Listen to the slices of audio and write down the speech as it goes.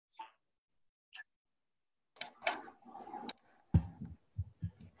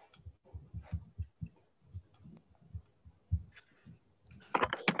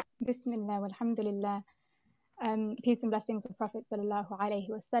Bismillah, walhamdulillah. Peace and blessings of Prophet sallallahu alaihi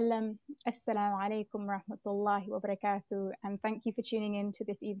wasallam. Assalamu alaikum rahmatullahi wa barakatuh. And thank you for tuning in to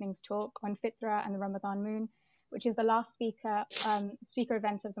this evening's talk on Fitra and the Ramadan moon, which is the last speaker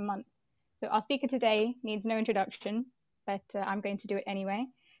event of the month. So our speaker today needs no introduction, but I'm going to do it anyway.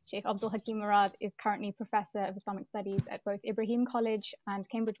 Sheikh Abdal Hakim Murad is currently Professor of Islamic Studies at both Ibrahim College and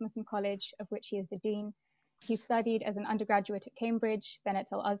Cambridge Muslim College, of which he is the Dean. He studied as an undergraduate at Cambridge, then at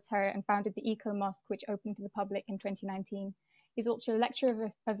Al-Azhar, and founded the Eco Mosque, which opened to the public in 2019. He's also a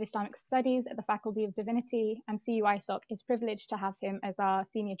lecturer of Islamic Studies at the Faculty of Divinity, and CUISoc is privileged to have him as our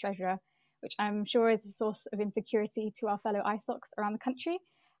senior treasurer, which I'm sure is a source of insecurity to our fellow ISOCs around the country.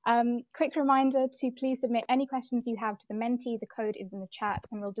 Quick reminder to please submit any questions you have to the Menti. The code is in the chat,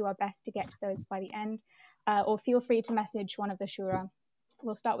 and we'll do our best to get to those by the end. Or feel free to message one of the Shura.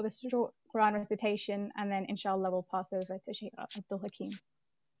 We'll start with a short Quran recitation, and then, In Sha Allah, we'll pass over to Sheikh Abdal Hakim.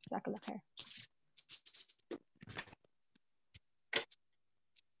 Jazakallah khair.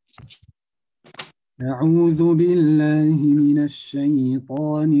 أعوذ بالله من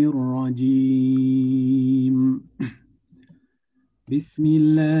الشيطان الرجيم. بسم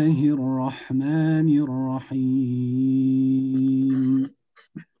الله الرحمن الرحيم.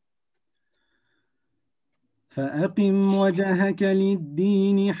 فأقم وجهك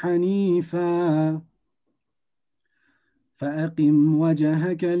للدين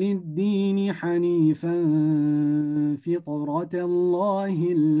حنيفا فطرة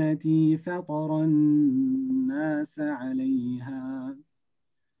الله التي فطر الناس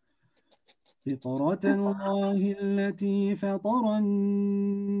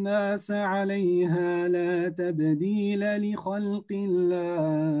عليها لا تبديل لخلق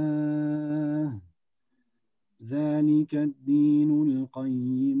الله ذلك الدين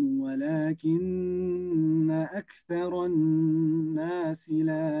القيم ولكن أكثر الناس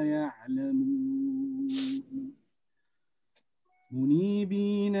لا يعلمون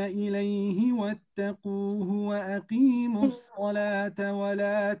منيبين إليه واتقوه وأقيموا الصلاة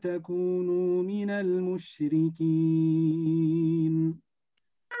ولا تكونوا من المشركين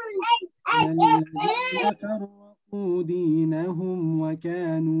الذين فرقوا دينهم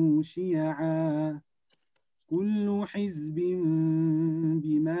وكانوا شيعا كل حزب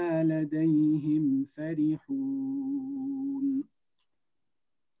بما لديهم فرحون.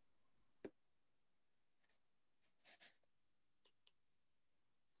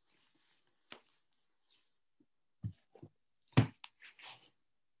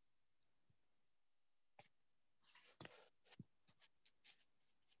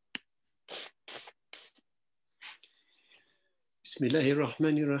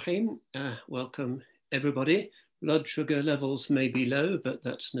 Bismillahirrahmanirrahim. Welcome everybody. Blood sugar levels may be low, but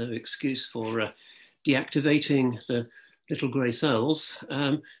that's no excuse for deactivating the little grey cells.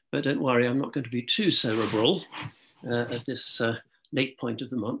 But don't worry, I'm not going to be too cerebral at this late point of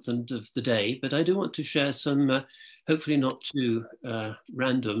the month and of the day. But I do want to share some, hopefully not too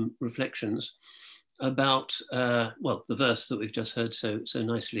random reflections about, well, the verse that we've just heard so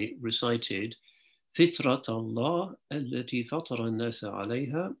nicely recited. Fitrat Allah allati fatara an-nasa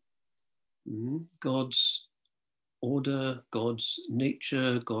alayha. God's order, God's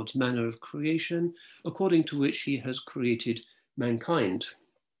nature, God's manner of creation, according to which he has created mankind.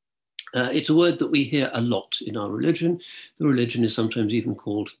 It's a word that we hear a lot in our religion. The religion is sometimes even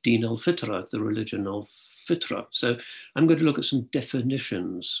called Din al-Fitra, the religion of Fitra. So I'm going to look at some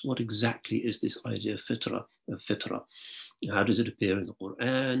definitions. What exactly is this idea of Fitra? How does it appear in the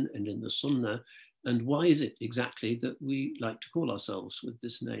Quran and in the Sunnah? And why is it exactly that we like to call ourselves with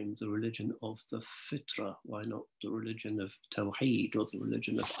this name, the religion of the Fitra? Why not the religion of Tawheed or the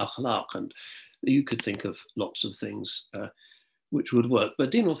religion of Akhlaq? And you could think of lots of things which would work, but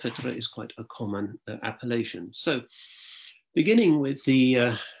Din al-Fitra is quite a common appellation. So beginning with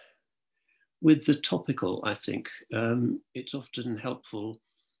the topical, I think it's often helpful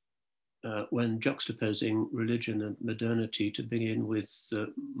when juxtaposing religion and modernity to begin with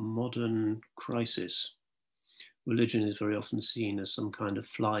the modern crisis. Religion is very often seen as some kind of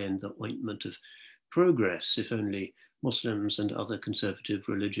fly in the ointment of progress. If only Muslims and other conservative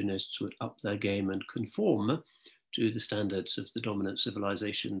religionists would up their game and conform to the standards of the dominant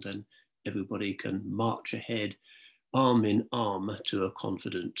civilization, then everybody can march ahead arm in arm to a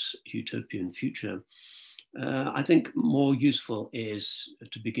confident utopian future. I think more useful is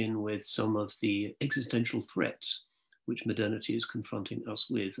to begin with some of the existential threats which modernity is confronting us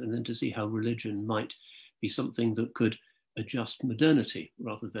with, and then to see how religion might be something that could adjust modernity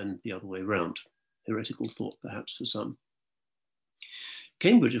rather than the other way around. Heretical thought, perhaps, for some.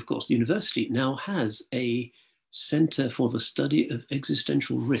 Cambridge, of course, the university now has a Center for the Study of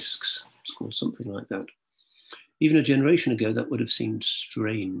Existential Risks. It's called something like that. Even a generation ago, that would have seemed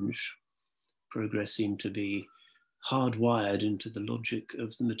strange. Progress seemed to be hardwired into the logic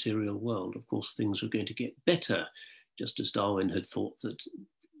of the material world. Of course, things were going to get better, just as Darwin had thought that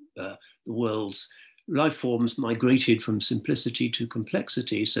the world's life forms migrated from simplicity to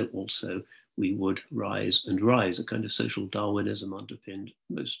complexity, so also we would rise and rise. A kind of social Darwinism underpinned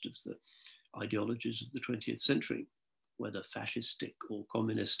most of the ideologies of the 20th century, whether fascistic or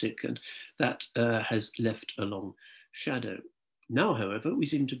communistic, and that has left a long shadow. Now, however, we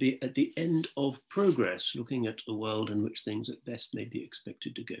seem to be at the end of progress, looking at a world in which things at best may be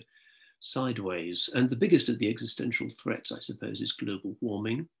expected to go sideways. And the biggest of the existential threats, I suppose, is global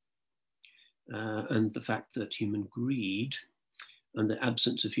warming, and the fact that human greed and the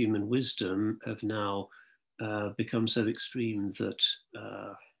absence of human wisdom have now become so extreme that,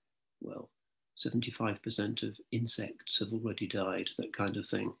 well, 75% of insects have already died, that kind of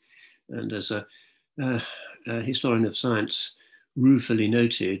thing. And as a historian of science ruefully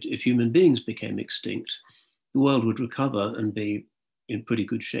noted, if human beings became extinct, the world would recover and be in pretty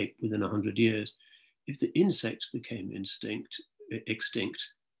good shape within 100 years. If the insects became extinct,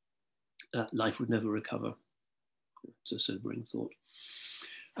 life would never recover. It's a sobering thought.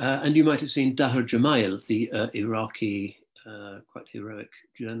 And you might have seen Dahr Jamail, the Iraqi, quite heroic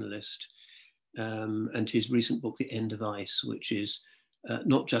journalist, and his recent book, The End of Ice, which is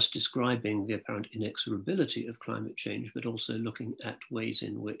not just describing the apparent inexorability of climate change, but also looking at ways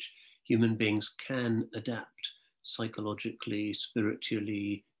in which human beings can adapt psychologically,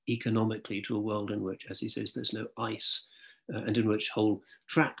 spiritually, economically to a world in which, as he says, there's no ice, and in which whole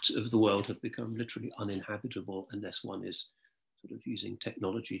tracts of the world have become literally uninhabitable unless one is sort of using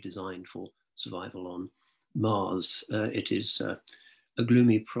technology designed for survival on Mars. It is a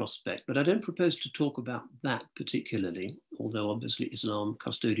gloomy prospect, but I don't propose to talk about that particularly, although obviously Islam,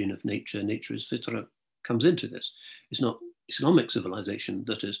 custodian of nature, nature is fitra, comes into this. It's not Islamic civilization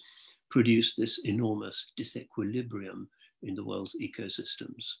that has produced this enormous disequilibrium in the world's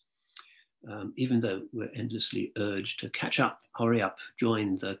ecosystems. Even though we're endlessly urged to catch up, hurry up,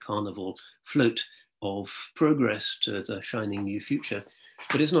 join the carnival float of progress to the shining new future.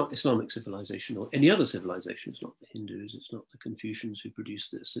 But it's not Islamic civilization or any other civilization. It's not the Hindus, it's not the Confucians who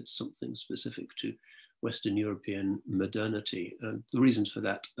produced this. It's something specific to Western European modernity. The reasons for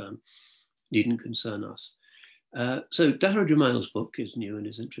that needn't concern us. So Dahr Jamail's book is new and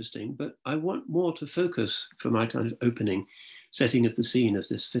is interesting, but I want more to focus for my kind of opening setting of the scene of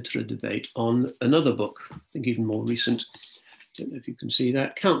this Fitra debate on another book, I think even more recent. Don't know if you can see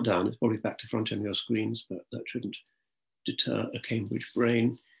that. Countdown. It's probably back to front on your screens, but that shouldn't deter a Cambridge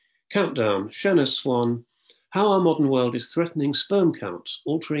brain. Countdown, Shanna Swan, How Our Modern World is Threatening Sperm Counts,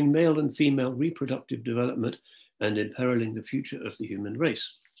 Altering Male and Female Reproductive Development, and Imperiling the Future of the Human Race.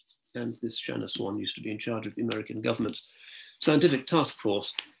 And this Shanna Swan used to be in charge of the American government's scientific task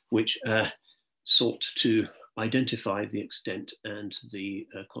force, which sought to identify the extent and the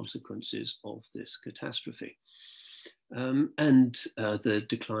consequences of this catastrophe. And the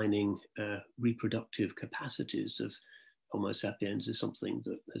declining reproductive capacities of Homo sapiens is something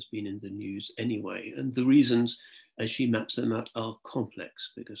that has been in the news anyway. And the reasons, as she maps them out, are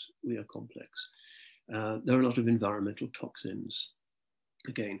complex, because we are complex. There are a lot of environmental toxins.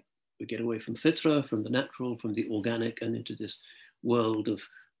 Again, we get away from fitra, from the natural, from the organic, and into this world of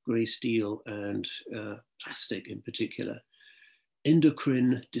grey steel and plastic in particular.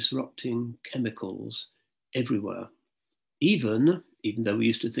 Endocrine disrupting chemicals everywhere. Even though we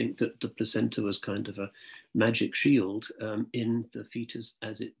used to think that the placenta was kind of a magic shield in the fetus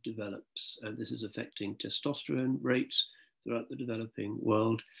as it develops. And this is affecting testosterone rates throughout the developing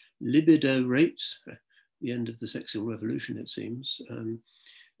world, libido rates, the end of the sexual revolution, it seems,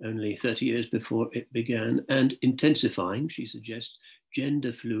 only 30 years before it began, and intensifying, she suggests,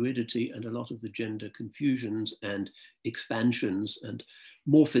 gender fluidity and a lot of the gender confusions and expansions and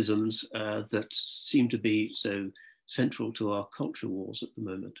morphisms that seem to be so central to our culture wars at the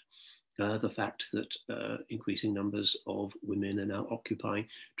moment. The fact that increasing numbers of women are now occupying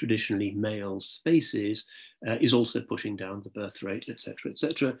traditionally male spaces is also pushing down the birth rate, etc.,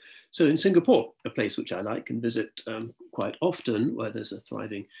 etc. So in Singapore, a place which I like and visit quite often, where there's a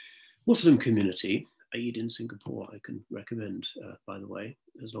thriving Muslim community, Eid in Singapore I can recommend, by the way,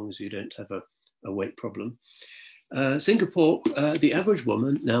 as long as you don't have a weight problem. Singapore, the average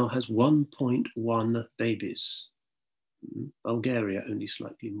woman now has 1.1 babies. Bulgaria only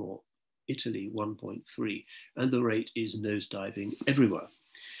slightly more. Italy 1.3, and the rate is nosediving everywhere.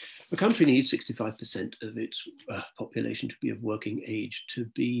 A country needs 65% of its population to be of working age to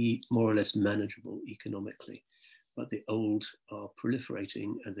be more or less manageable economically. but the old are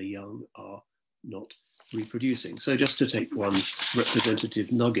proliferating and the young are not reproducing. So just to take one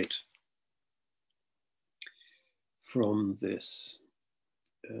representative nugget from this,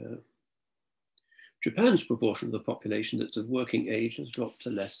 Japan's proportion of the population that's of working age has dropped to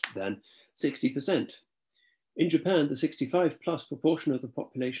less than 60%. In Japan, the 65 plus proportion of the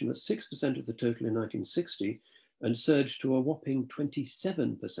population was 6% of the total in 1960 and surged to a whopping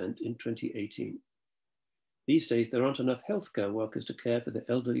 27% in 2018. These days, there aren't enough healthcare workers to care for the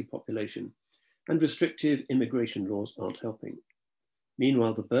elderly population, and restrictive immigration laws aren't helping.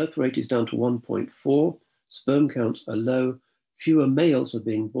 Meanwhile, the birth rate is down to 1.4, sperm counts are low, fewer males are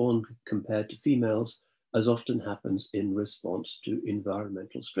being born compared to females, as often happens in response to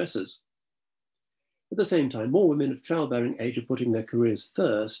environmental stresses. At the same time, more women of childbearing age are putting their careers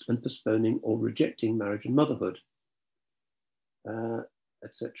first and postponing or rejecting marriage and motherhood,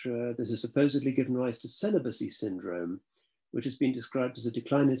 etc. This has supposedly given rise to celibacy syndrome, which has been described as a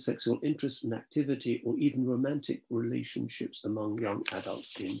decline in sexual interest and activity or even romantic relationships among young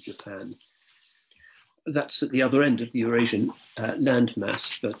adults in Japan. That's at the other end of the Eurasian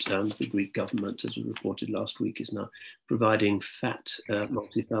landmass, but the Greek government, as we reported last week, is now providing fat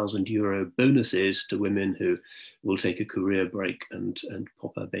multi-thousand euro bonuses to women who will take a career break and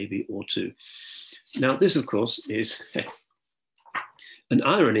pop a baby or two. Now, this, of course, is an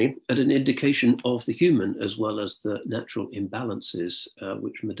irony and an indication of the human as well as the natural imbalances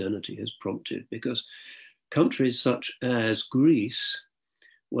which modernity has prompted, because countries such as Greece,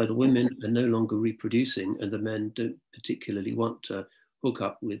 where the women are no longer reproducing and the men don't particularly want to hook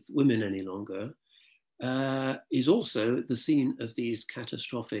up with women any longer, is also the scene of these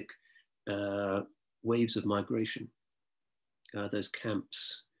catastrophic waves of migration. There's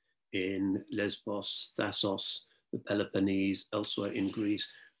camps in Lesbos, Thassos, the Peloponnese, elsewhere in Greece,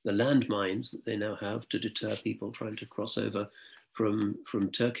 the landmines that they now have to deter people trying to cross over from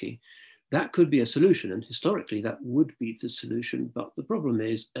Turkey. That could be a solution, and historically that would be the solution, but the problem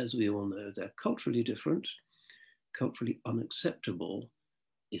is, as we all know, they're culturally different, culturally unacceptable,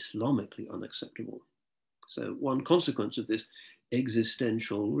 Islamically unacceptable. So one consequence of this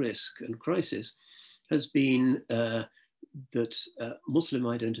existential risk and crisis has been that Muslim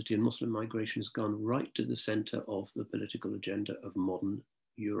identity and Muslim migration has gone right to the center of the political agenda of modern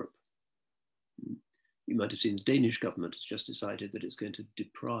Europe. You might have seen the Danish government has just decided that it's going to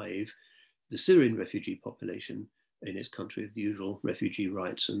deprive the Syrian refugee population in its country of the usual refugee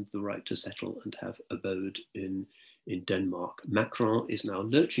rights and the right to settle and have abode in Denmark. Macron is now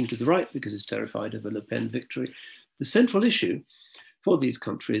lurching to the right because he's terrified of a Le Pen victory. The central issue for these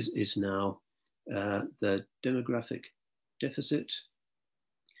countries is now the demographic deficit,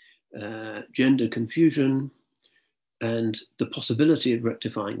 gender confusion, and the possibility of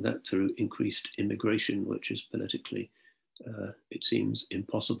rectifying that through increased immigration, which is politically, it seems,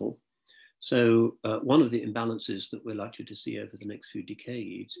 impossible. So one of the imbalances that we're likely to see over the next few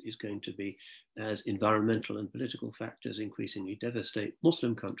decades is going to be as environmental and political factors increasingly devastate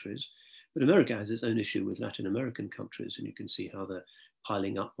Muslim countries. But America has its own issue with Latin American countries, and you can see how they're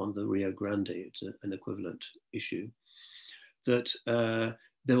piling up on the Rio Grande. It's an equivalent issue. That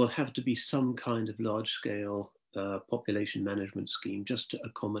there will have to be some kind of large-scale population management scheme just to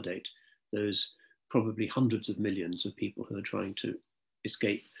accommodate those probably hundreds of millions of people who are trying to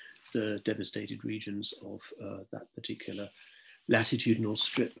escape the devastated regions of that particular latitudinal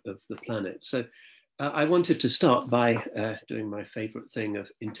strip of the planet. So I wanted to start by doing my favorite thing of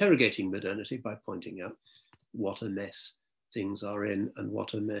interrogating modernity by pointing out what a mess things are in and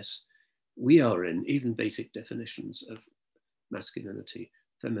what a mess we are in, even basic definitions of masculinity,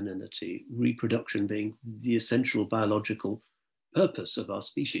 femininity, reproduction being the essential biological purpose of our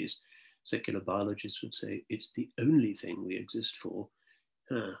species. Secular biologists would say it's the only thing we exist for.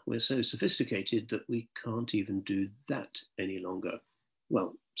 We're so sophisticated that we can't even do that any longer.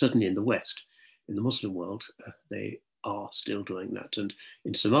 Well, certainly in the West. In the Muslim world, they are still doing that. And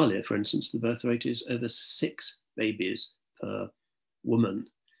in Somalia, for instance, the birth rate is over 6 babies per woman.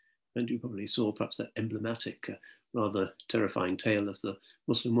 And you probably saw perhaps that emblematic, rather terrifying tale of the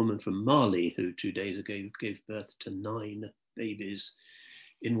Muslim woman from Mali who 2 days ago gave birth to 9 babies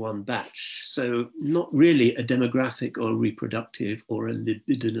in one batch. So not really a demographic or reproductive or a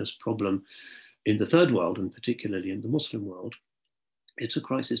libidinous problem in the third world, and particularly in the Muslim world. It's a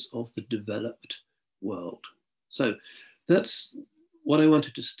crisis of the developed world. So that's what I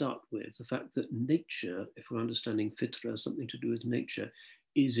wanted to start with, the fact that nature, if we're understanding Fitra, something to do with nature,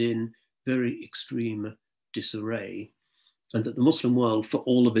 is in very extreme disarray, and that the Muslim world, for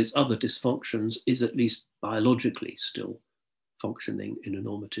all of its other dysfunctions, is at least biologically still functioning in a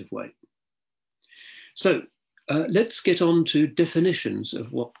normative way. So Let's get on to definitions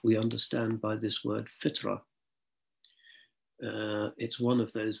of what we understand by this word fitra. It's one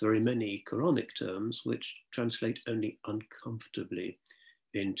of those very many Quranic terms which translate only uncomfortably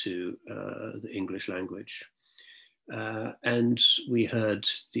into the English language. And we heard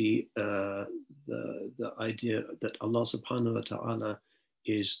the idea that Allah subhanahu wa ta'ala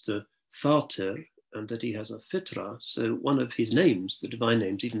is the Fatir and that he has a fitra. So one of his names, the divine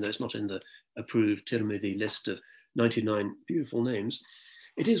names, even though it's not in the approved Tirmidhi list of 99 beautiful names,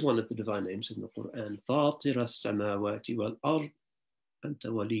 it is one of the divine names in the Quran. Fatir as-samawati wal-ard anta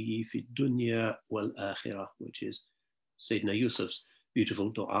waliyyi fi dunya wal-akhirah, which is Sayyidina Yusuf's beautiful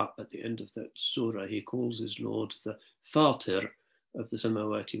dua at the end of that surah. He calls his Lord the Fatir of the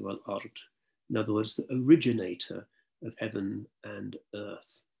samawati wal-ard. In other words, the originator of heaven and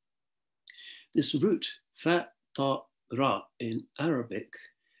earth. This root, fa-ta-ra, in Arabic,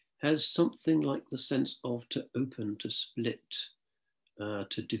 has something like the sense of to open, to split,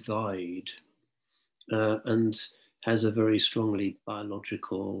 to divide, and has a very strongly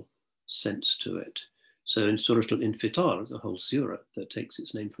biological sense to it. So in Surah Al-Infitar, the whole surah that takes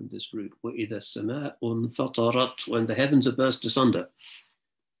its name from this root, وَإِذَا السَّمَاءُ انْفَطَرَتْ, when the heavens are burst asunder.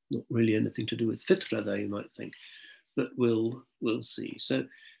 Not really anything to do with fitra there, you might think, but we'll see. So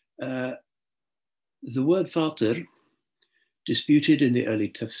the word fatir, disputed in the early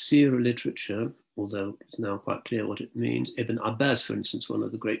tafsir literature, although it's now quite clear what it means. Ibn Abbas, for instance, one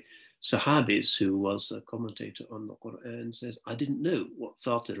of the great Sahabis who was a commentator on the Quran, says, I didn't know what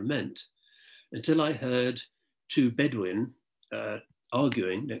fatir meant until I heard two Bedouin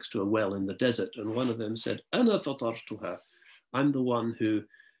arguing next to a well in the desert. And one of them said, Ana fatartuha, I'm the one who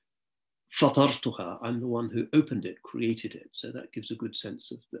fatartuha, I'm the one who opened it, created it. So that gives a good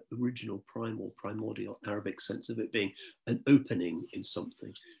sense of the original primordial Arabic sense of it being an opening in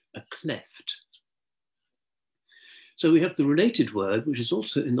something, a cleft. So we have the related word, which is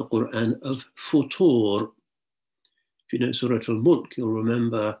also in the Quran, of futur. If you know Surah Al-Mulk, you'll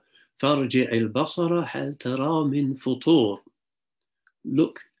remember فَارْجِعِ الْبَصَرَ هَلْ تَرَى مِنْ فُطُورٍ.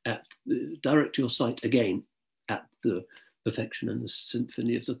 Look at, direct your sight again at the perfection and the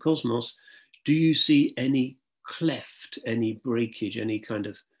symphony of the cosmos. Do you see any cleft, any breakage, any kind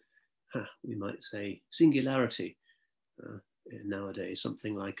of, we might say, singularity nowadays,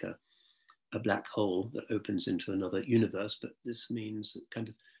 something like a black hole that opens into another universe, but this means kind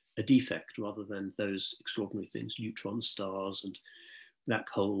of a defect rather than those extraordinary things, neutron stars and black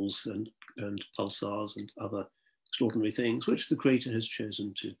holes and pulsars and other extraordinary things, which the Creator has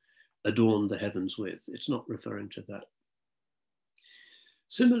chosen to adorn the heavens with. It's not referring to that.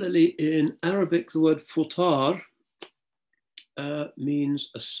 Similarly, in Arabic, the word futar means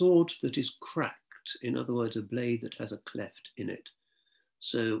a sword that is cracked. In other words, a blade that has a cleft in it.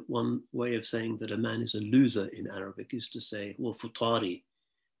 So one way of saying that a man is a loser in Arabic is to say, well, futari,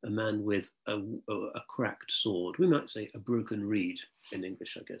 a man with a cracked sword. We might say a broken reed in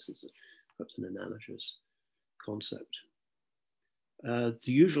English, I guess is perhaps an analogous concept. The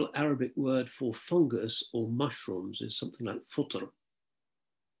usual Arabic word for fungus or mushrooms is something like futr,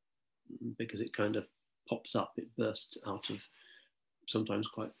 because it kind of pops up, it bursts out of sometimes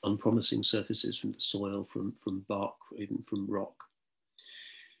quite unpromising surfaces from the soil, from bark, or even from rock.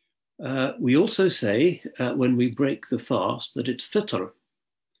 We also say when we break the fast that it's fitr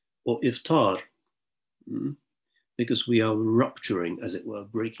or iftar, because we are rupturing, as it were,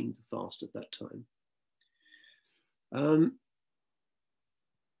 breaking the fast at that time.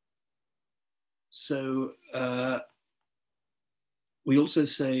 We also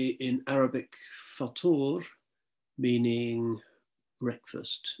say in Arabic fatur, meaning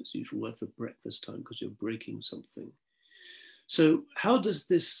breakfast. It's the usual word for breakfast time because you're breaking something. So how does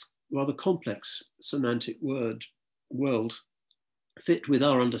this rather complex semantic world fit with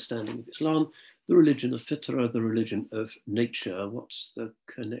our understanding of Islam, the religion of fitra, the religion of nature? What's the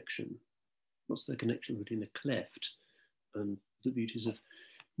connection? What's the connection between a cleft and the beauties of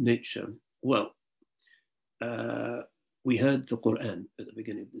nature? Well, we heard the Quran at the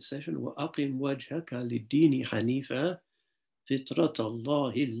beginning of this session. وَأَقِمْ وَجْهَكَ لِلدِّينِ حَنِيفًا فِطْرَةَ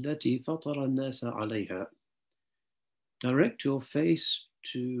اللَّهِ الَّتِي فَطَرَ النَّاسَ عَلَيْهَا. Direct your face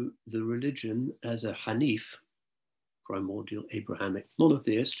to the religion as a Hanif, primordial Abrahamic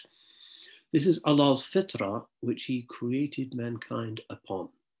monotheist. This is Allah's fitra, which he created mankind upon.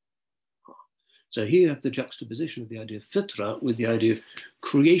 So here you have the juxtaposition of the idea of fitra with the idea of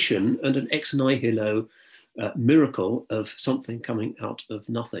creation and an ex nihilo miracle of something coming out of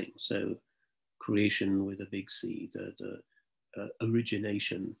nothing. So creation with a big C, the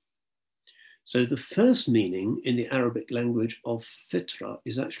origination. So the first meaning in the Arabic language of fitra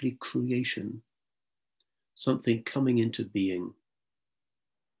is actually creation. something coming into being.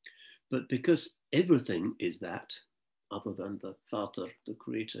 But because everything is that, other than the Fatir, the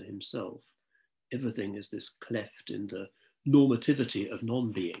creator himself, everything is this cleft in the normativity of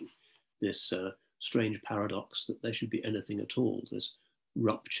non-being, this strange paradox that there should be anything at all, this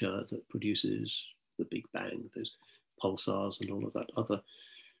rupture that produces the Big Bang, those pulsars and all of that other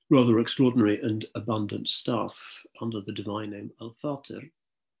rather extraordinary and abundant stuff under the divine name Al-Fatir,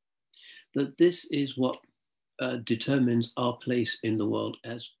 that this is what determines our place in the world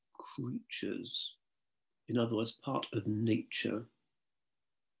as creatures. In other words, part of nature.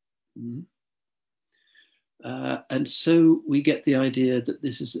 And so we get the idea that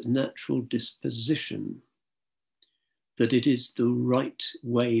this is a natural disposition, that it is the right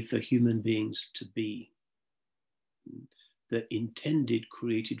way for human beings to be, the intended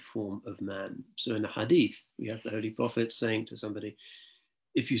created form of man. So in the hadith, we have the Holy Prophet saying to somebody,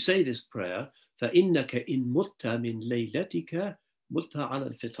 if you say this prayer, فَإِنَّكَ إِن مُتَّ مِن لَيْلَتِكَ مُتَّ عَلَى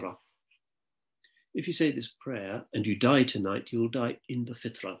الْفِطْرَةِ. If you say this prayer and you die tonight, you will die in the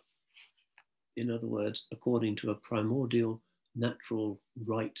fitra. In other words, according to a primordial, natural,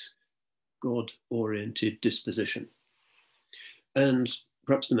 right, God-oriented disposition. And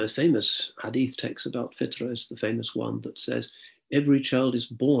perhaps the most famous hadith text about fitra is the famous one that says, every child is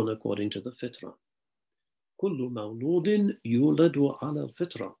born according to the fitra. كل مولود يولد على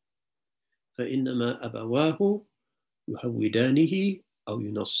الفطرة فإنما أبواه يهودانه أو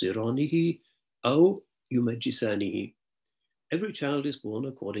ينصرانه أو يمجسانه. Every child is born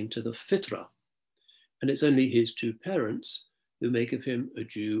according to the fitra, and it's only his two parents who make of him a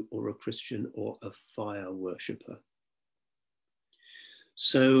Jew or a Christian or a fire worshipper.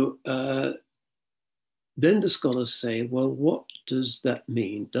 So then the scholars say, well, what does that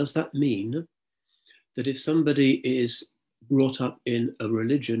mean? Does that mean that if somebody is brought up in a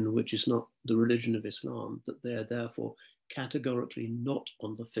religion which is not the religion of Islam, that they are therefore categorically not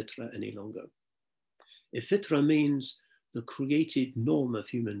on the fitra any longer? If fitra means the created norm of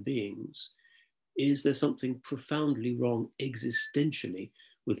human beings, is there something profoundly wrong existentially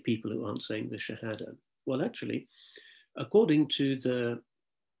with people who aren't saying the Shahada? Well, actually, according to the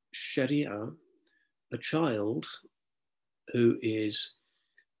Sharia, a child who is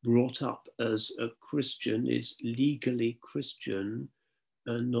brought up as a Christian is legally Christian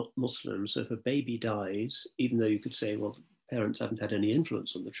and not Muslim. So if a baby dies, even though you could say, well, parents haven't had any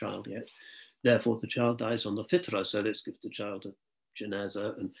influence on the child yet, therefore the child dies on the fitra, so let's give the child a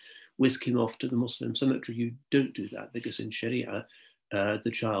janazah and whisk him off to the Muslim cemetery. You don't do that, because in Sharia,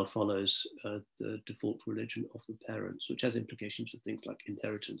 the child follows the default religion of the parents, which has implications for things like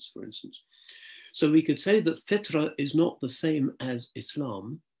inheritance, for instance. So we could say that fitra is not the same as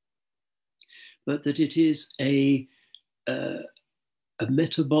Islam, but that it is a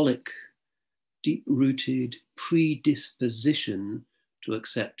metabolic, deep-rooted predisposition to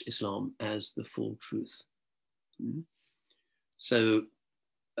accept Islam as the full truth. So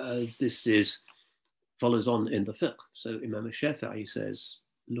this follows on in the fiqh. So Imam Shafi'i says,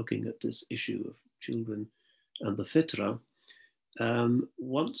 looking at this issue of children and the fitra,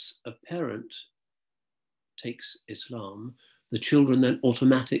 once a parent takes Islam, the children then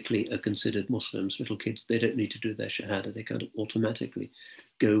automatically are considered Muslims. Little kids, they don't need to do their shahada. They kind of automatically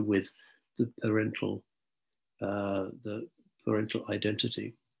go with the parental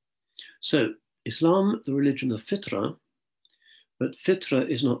identity. So Islam, the religion of fitra, but fitra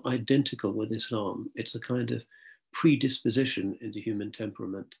is not identical with Islam. It's a kind of predisposition in the human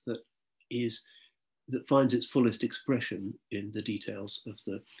temperament that finds its fullest expression in the details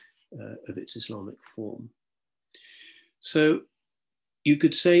of its Islamic form. So you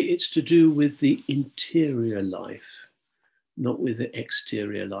could say it's to do with the interior life, not with the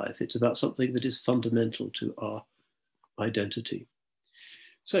exterior life. It's about something that is fundamental to our identity.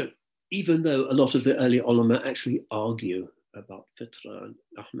 So even though a lot of the early ulama actually argue about fitra, and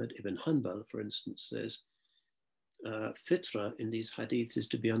Ahmad ibn Hanbal, for instance, says fitra in these hadiths is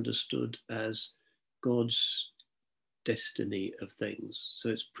to be understood as God's destiny of things. So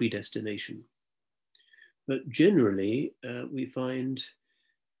it's predestination. But generally, we find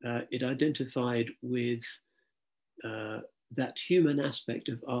it identified with that human aspect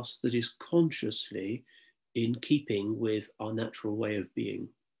of us that is consciously in keeping with our natural way of being.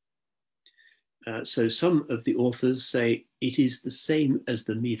 So some of the authors say it is the same as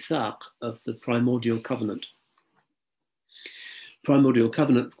the mithaq of the primordial covenant. Primordial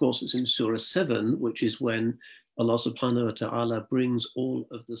covenant, of course, is in Surah 7, which is when Allah subhanahu wa ta'ala brings all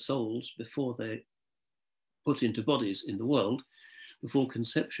of the souls before they put into bodies in the world, before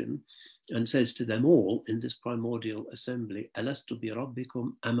conception, and says to them all in this primordial assembly, Alastu bi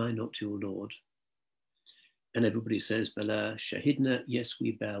rabbikum, am I not your Lord? And everybody says, Bala shahidna, yes,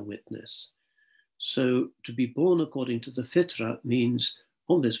 we bear witness. So to be born according to the Fitra means,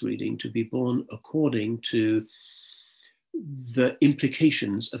 on this reading, to be born according to the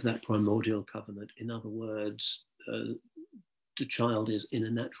implications of that primordial covenant. In other words, the child is in a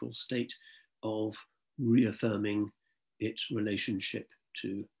natural state of reaffirming its relationship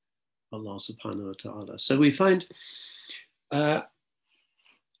to Allah subhanahu wa ta'ala. So we find,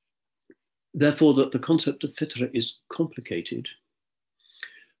 therefore, that the concept of Fitra is complicated.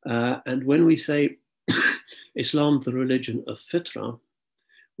 And when we say Islam, the religion of Fitra,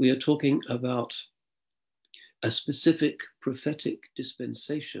 we are talking about a specific prophetic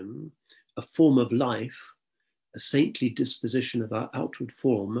dispensation, a form of life, a saintly disposition of our outward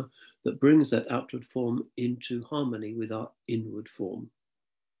form that brings that outward form into harmony with our inward form.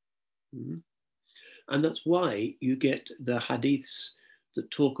 And that's why you get the hadiths that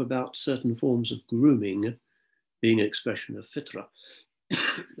talk about certain forms of grooming being an expression of Fitra.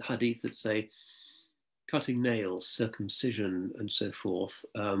 Hadith that say cutting nails, circumcision, and so forth,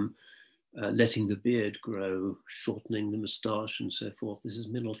 letting the beard grow, shortening the moustache, and so forth. This is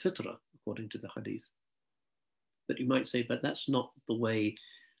min al-fitra, according to the hadith. But you might say, but that's not the way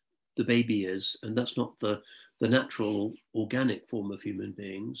the baby is, and that's not the natural organic form of human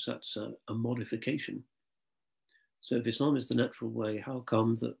beings. That's a modification. So if Islam is the natural way, how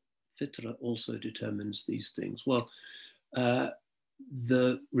come that Fitra also determines these things? Well,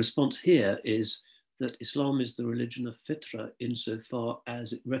 the response here is that Islam is the religion of Fitra insofar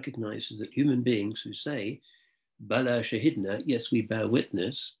as it recognizes that human beings who say, Bala shahidna, yes, we bear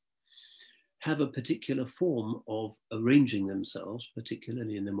witness, have a particular form of arranging themselves,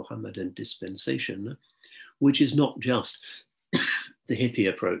 particularly in the Muhammadan dispensation, which is not just the hippie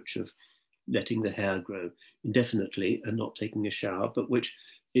approach of letting the hair grow indefinitely and not taking a shower, but which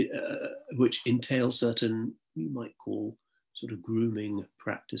entails certain, you might call, sort of grooming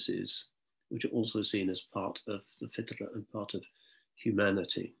practices, which are also seen as part of the fitra and part of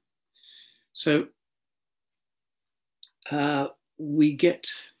humanity. So we get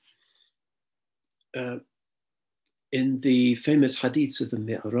in the famous hadiths of the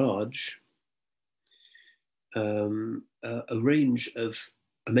Mi'raj, a range of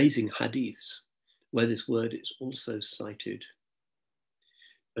amazing hadiths where this word is also cited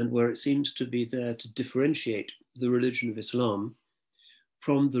and where it seems to be there to differentiate the religion of Islam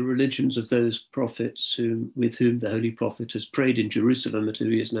from the religions of those prophets with whom the Holy Prophet has prayed in Jerusalem and who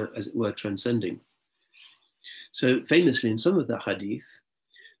he is now, as it were, transcending. So famously in some of the hadith,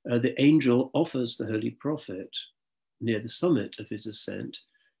 the angel offers the Holy Prophet near the summit of his ascent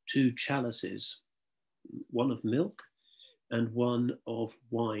 2 chalices, one of milk and one of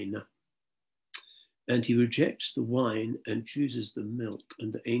wine. And he rejects the wine and chooses the milk.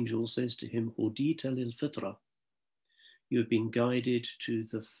 And the angel says to him, Hudita lil fitra, you have been guided to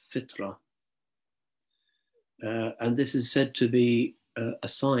the fitra. And this is said to be a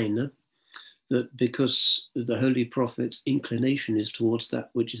sign that because the Holy Prophet's inclination is towards that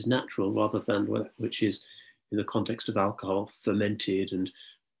which is natural rather than which is, in the context of alcohol, fermented and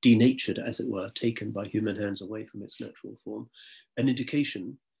denatured, as it were, taken by human hands away from its natural form, an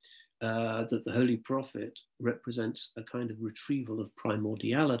indication that the Holy Prophet represents a kind of retrieval of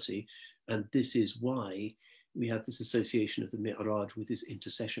primordiality. And this is why we have this association of the Mi'raj with his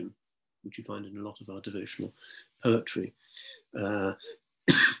intercession, which you find in a lot of our devotional poetry.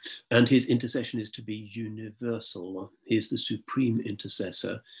 And his intercession is to be universal. He is the supreme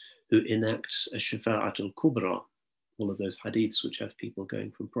intercessor who enacts a shafa'at al-kubra, all of those hadiths which have people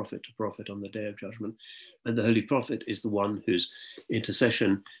going from prophet to prophet on the Day of Judgment. And the Holy Prophet is the one whose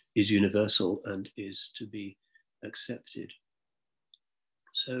intercession is universal and is to be accepted.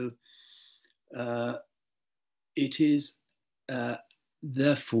 So it is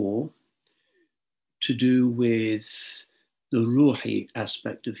therefore to do with the ruhi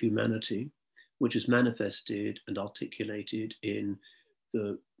aspect of humanity, which is manifested and articulated in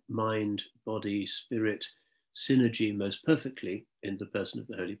the mind, body, spirit synergy most perfectly in the person of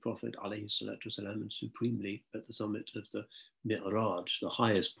the Holy Prophet alayhi salatu wasalam, and supremely at the summit of the Mi'raj, the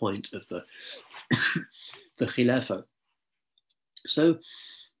highest point of the the Khilafah. So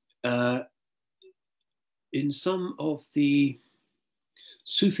in some of the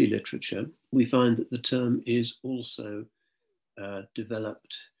Sufi literature, we find that the term is also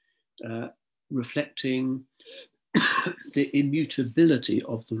developed, reflecting the immutability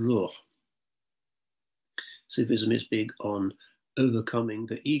of the ruh. Sufism is big on overcoming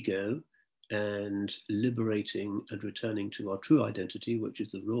the ego and liberating and returning to our true identity, which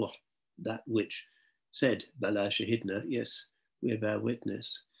is the ruh, that which said, Bala shahidna, yes, we bear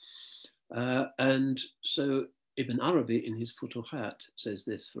witness. And so Ibn Arabi in his Futuhat says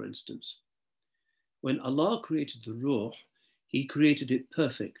this, for instance: when Allah created the Ruh, he created it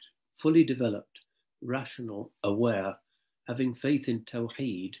perfect, fully developed, rational, aware, having faith in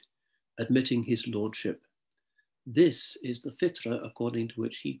Tawheed, admitting his lordship. This is the Fitra according to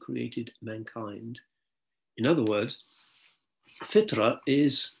which he created mankind. In other words, Fitra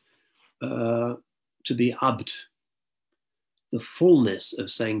is to be abd, the fullness of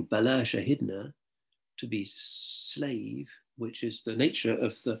saying Bala Shahidna, to be slave, which is the nature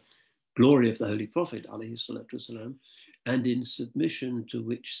of the glory of the Holy Prophet, والسلام, and in submission to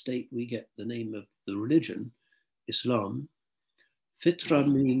which state we get the name of the religion, Islam. Fitra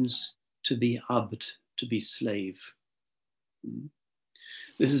means to be abd, to be slave.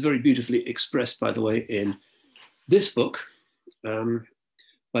 This is very beautifully expressed, by the way, in this book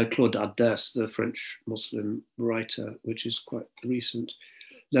by Claude Addas, the French Muslim writer, which is quite recent.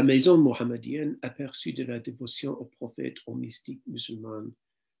 La maison mohammedienne, aperçue de la dévotion au prophète aux mystiques musulmans.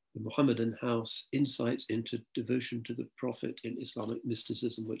 The Mohammedan house, insights into devotion to the Prophet in Islamic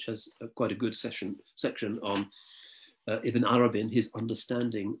mysticism, which has quite a good section on Ibn Arabi and his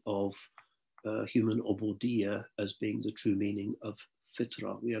understanding of human ubudiyya as being the true meaning of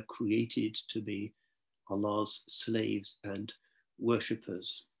fitra. We are created to be Allah's slaves and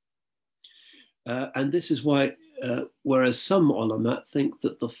worshippers. And this is why, whereas some ulama think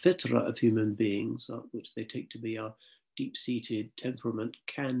that the fitra of human beings, which they take to be our deep-seated temperament,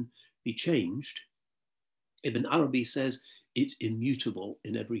 can be changed, Ibn Arabi says it's immutable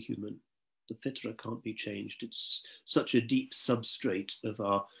in every human. The fitra can't be changed. It's such a deep substrate of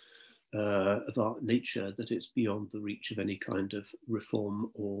our nature that it's beyond the reach of any kind of reform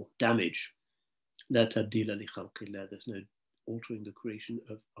or damage. La tabdila li khalqillah. There's no altering the creation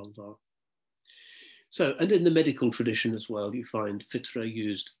of Allah. So, and in the medical tradition as well, you find fitra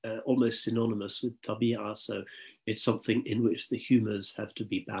used almost synonymous with tabi'ah. So it's something in which the humours have to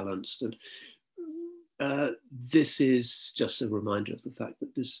be balanced. And this is just a reminder of the fact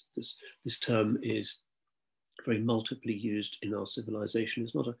that this term is very multiply used in our civilization.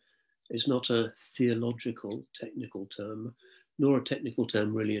 It's not a theological, technical term, nor a technical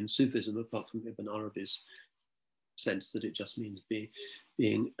term really in Sufism, apart from Ibn Arabi's sense that it just means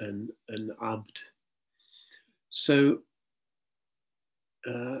being an abd. So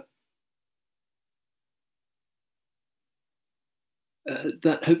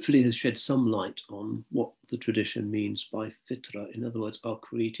that hopefully has shed some light on what the tradition means by fitra. In other words, our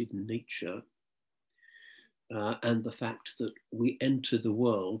created nature, and the fact that we enter the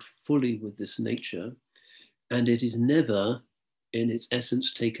world fully with this nature, and it is never in its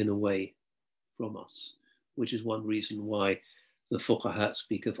essence taken away from us, which is one reason why the fuqaha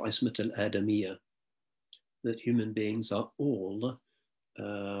speak of ismat al-adamiyya, that human beings are all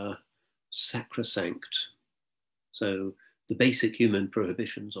sacrosanct. So the basic human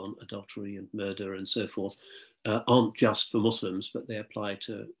prohibitions on adultery and murder and so forth aren't just for Muslims, but they apply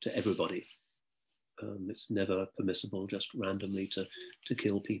to everybody. It's never permissible just randomly to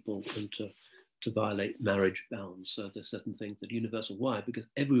kill people and to violate marriage bounds. So there's certain things that are universal. Why? Because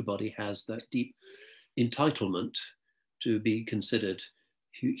everybody has that deep entitlement to be considered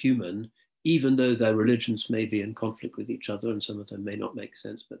human, even though their religions may be in conflict with each other and some of them may not make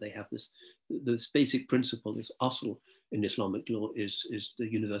sense, but they have this basic principle, this asl in Islamic law is the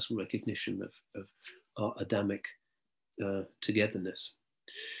universal recognition of our Adamic togetherness.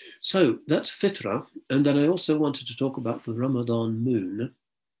 So that's fitra. And then I also wanted to talk about the Ramadan moon.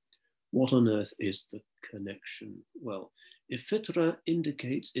 What on earth is the connection? Well, if fitra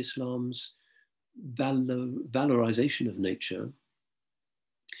indicates Islam's valorization of nature,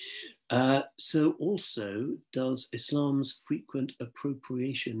 so also does Islam's frequent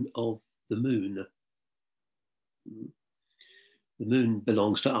appropriation of the moon. The moon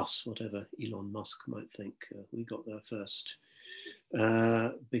belongs to us, whatever Elon Musk might think. We got there first.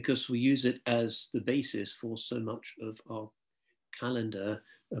 Because we use it as the basis for so much of our calendar,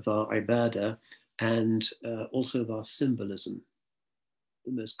 of our ibadah, and also of our symbolism.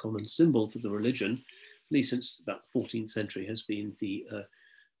 The most common symbol for the religion, at least since about the 14th century, has been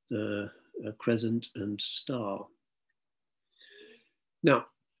the crescent and star. Now,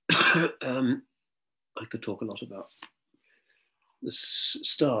 I could talk a lot about the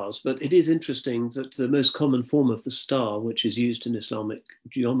stars, but it is interesting that the most common form of the star, which is used in Islamic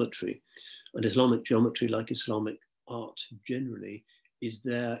geometry, and Islamic geometry, like Islamic art generally, is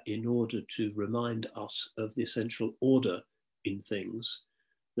there in order to remind us of the essential order in things,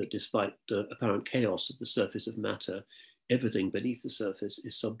 that despite the apparent chaos of the surface of matter, everything beneath the surface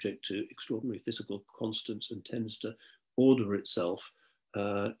is subject to extraordinary physical constants and tends to order itself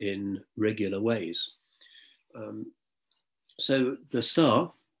in regular ways. So the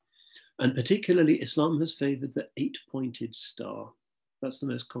star, and particularly Islam has favored the 8-pointed star. That's the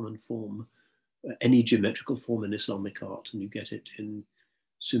most common form, any geometrical form in Islamic art, and you get it in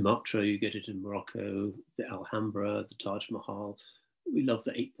Sumatra, you get it in Morocco, the Alhambra, the Taj Mahal. We love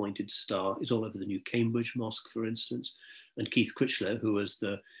the 8-pointed star. It's all over the new Cambridge Mosque, for instance. And Keith Critchlow, who was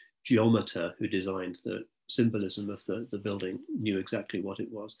the geometer who designed the symbolism of the building, knew exactly what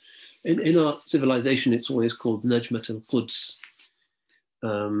it was. In our civilization, it's always called Najmat al-Quds,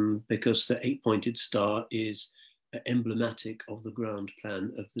 because the 8-pointed star is emblematic of the ground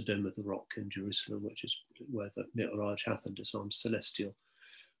plan of the Dome of the Rock in Jerusalem, which is where the Mi'raj happened, Islam's celestial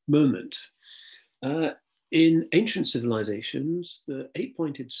moment. In ancient civilizations, the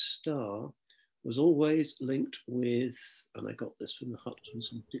 8-pointed star was always linked with, and I got this from the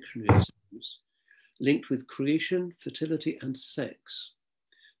Hutchinson Dictionary, linked with creation, fertility, and sex,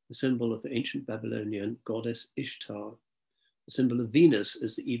 the symbol of the ancient Babylonian goddess Ishtar, the symbol of Venus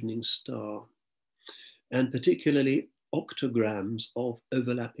as the evening star, and particularly octograms of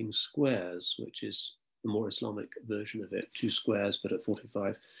overlapping squares, which is the more Islamic version of it, 2 squares, but at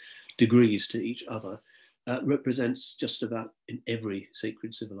 45 degrees to each other, represents just about in every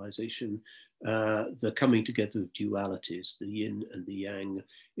sacred civilization the coming together of dualities, the yin and the yang.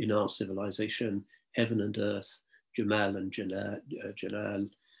 In our civilization, heaven and earth, Jamal and Jalal,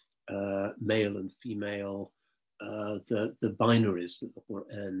 male and female, the binaries that the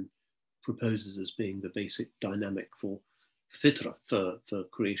Quran proposes as being the basic dynamic for Fitra, for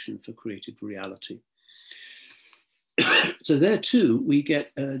creation, for created reality. So there too, we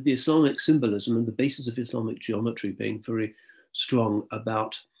get the Islamic symbolism and the basis of Islamic geometry being very strong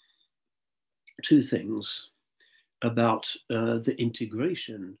about 2 things, about the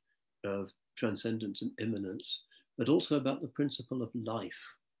integration of transcendence and immanence, but also about the principle of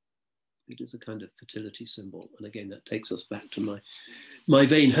life. It is a kind of fertility symbol. And again, that takes us back to my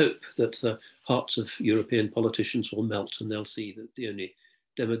vain hope that the hearts of European politicians will melt and they'll see that the only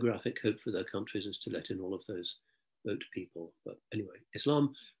demographic hope for their countries is to let in all of those vote people. But anyway,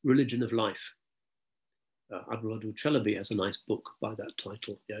 Islam, religion of life. Abdul Chalabi has a nice book by that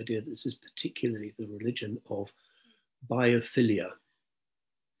title, the idea that this is particularly the religion of biophilia.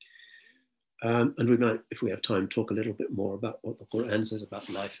 And we might, if we have time, talk a little bit more about what the Quran says about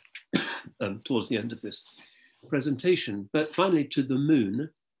life towards the end of this presentation. But finally, to the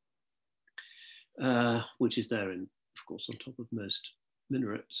moon, which is there, in, of course, on top of most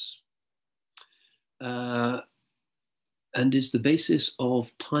minarets, and is the basis of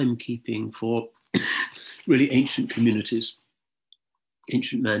timekeeping for really ancient communities.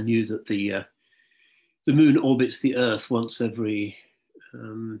 Ancient man knew that the moon orbits the Earth once every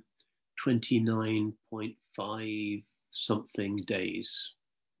 29.5 something days.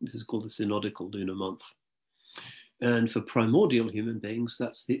 This is called the synodical lunar month. And for primordial human beings,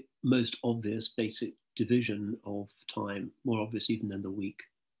 that's the most obvious basic division of time, more obvious even than the week.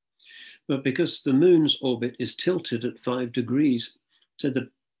 But because the moon's orbit is tilted at 5 degrees to the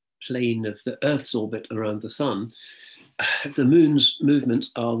plane of the Earth's orbit around the sun, the moon's movements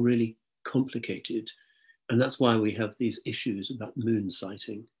are really complicated. And that's why we have these issues about moon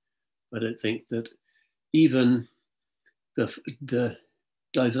sighting. I don't think that even the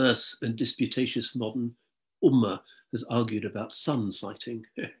diverse and disputatious modern ummah has argued about sun sighting.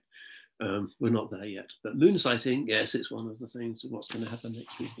 We're not there yet, but moon sighting, yes, it's one of the things of what's going to happen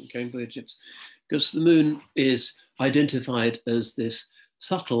next week in Cambridge. It's because the moon is identified as this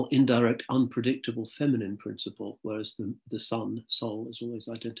subtle, indirect, unpredictable feminine principle, whereas the sun, Sol, is always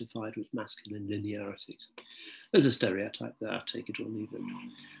identified with masculine linearities. There's a stereotype there, take it or leave it.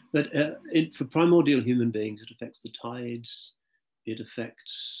 But for primordial human beings, it affects the tides, it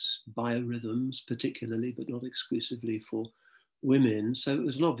affects biorhythms, particularly, but not exclusively for women. So it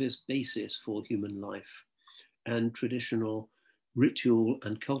was an obvious basis for human life. And traditional ritual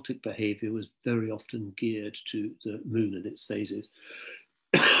and cultic behavior was very often geared to the moon and its phases.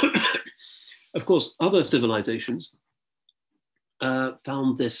 Of course, other civilizations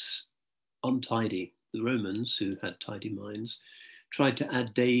found this untidy. The Romans, who had tidy minds, tried to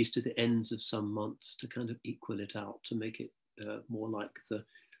add days to the ends of some months to kind of equal it out, to make it more like the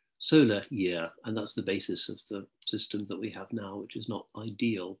solar year. And that's the basis of the system that we have now, which is not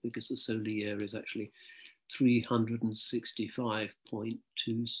ideal because the solar year is actually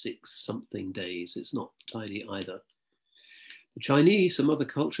 365.26 something days. It's not tidy either. The Chinese, some other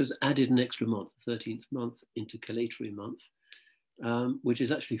cultures, added an extra month, the 13th month, intercalatory month, which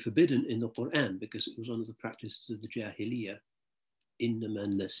is actually forbidden in the Quran because it was one of the practices of the Jahiliyyah. إِنَّمَا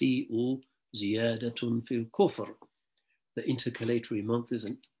النَّسِيءُ زِيَادَةٌ فِي الْكُفْرِ. the intercalatory month is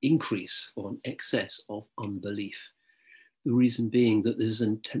an increase or an excess of unbelief. The reason being that this is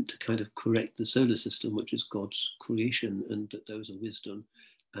an attempt to kind of correct the solar system, which is God's creation, and that there was a wisdom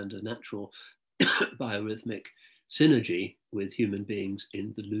and a natural biorhythmic synergy with human beings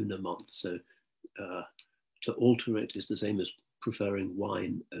in the lunar month. So to alter it is the same as preferring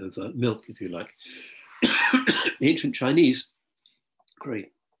wine over milk, if you like. The ancient Chinese,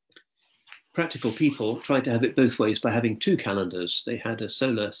 great practical people, tried to have it both ways by having two calendars. They had a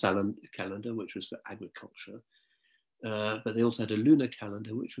solar calendar, which was for agriculture, but they also had a lunar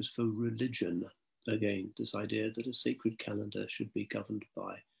calendar, which was for religion. Again, this idea that a sacred calendar should be governed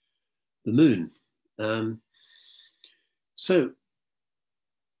by the moon. The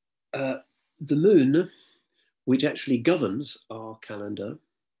moon, which actually governs our calendar,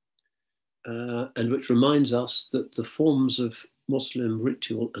 and which reminds us that the forms of Muslim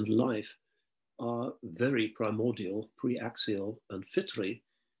ritual and life are very primordial, pre-axial, and fitri,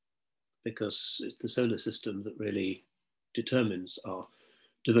 because it's the solar system that really determines our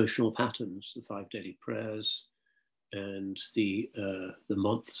devotional patterns, the 5 daily prayers, and the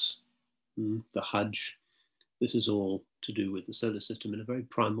months, the Hajj. This is all to do with the solar system in a very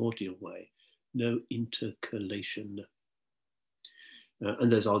primordial way. No intercalation.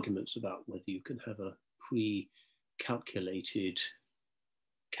 And there's arguments about whether you can have a pre-calculated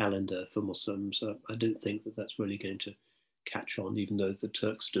calendar for Muslims. I don't think that that's really going to catch on, even though the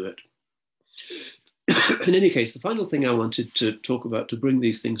Turks do it. In any case, the final thing I wanted to talk about to bring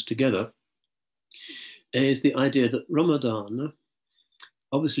these things together is the idea that Ramadan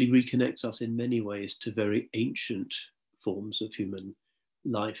obviously reconnects us in many ways to very ancient forms of human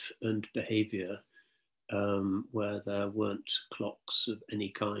life and behavior, where there weren't clocks of any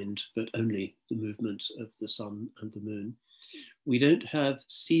kind, but only the movement of the sun and the moon. We don't have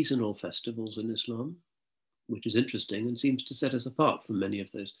seasonal festivals in Islam, which is interesting and seems to set us apart from many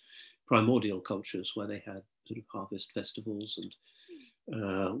of those primordial cultures where they had sort of harvest festivals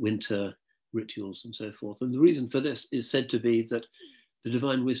and winter rituals and so forth. And the reason for this is said to be that the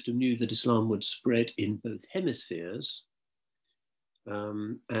divine wisdom knew that Islam would spread in both hemispheres,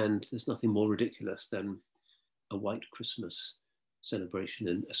 and there's nothing more ridiculous than a white Christmas celebration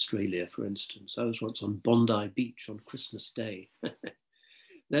in Australia, for instance. I was once on Bondi Beach on Christmas Day.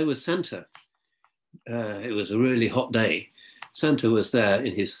 There was Santa. It was a really hot day. Santa was there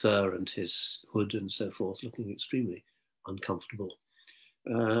in his fur and his hood and so forth, looking extremely uncomfortable.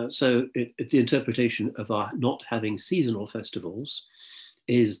 So the interpretation of our not having seasonal festivals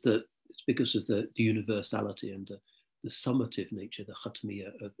is that it's because of the universality and the summative nature, the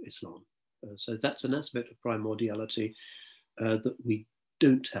khatmiyah of Islam. So that's an aspect of primordiality that we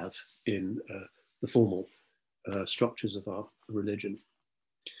don't have in the formal structures of our religion.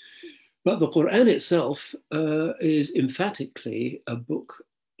 But the Quran itself is emphatically a book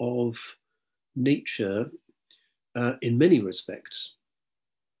of nature in many respects.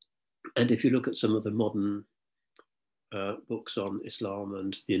 And if you look at some of the modern books on Islam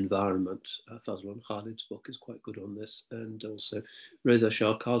and the environment, Fazlun Khalid's book is quite good on this. And also Reza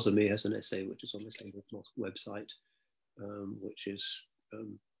Shah Kazemi has an essay which is on the Slavers Mosque website, which is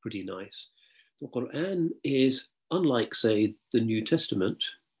pretty nice. The Quran is, unlike, say, the New Testament,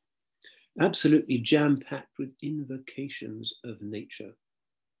 absolutely jam-packed with invocations of nature.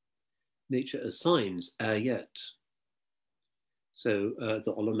 Nature as signs, ayat. So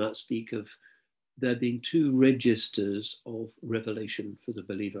the ulama speak of there being two registers of revelation for the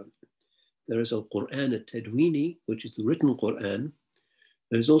believer. There is Al-Quran al-Tadwini, which is the written Quran.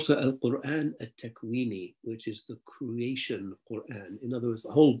 There's also Al-Quran al-Takwini, which is the creation Quran. In other words,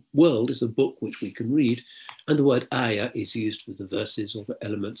 the whole world is a book which we can read, and the word ayah is used for the verses or the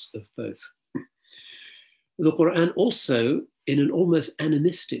elements of both. The Quran also, in an almost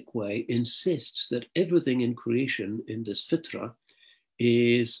animistic way, insists that everything in creation in this fitra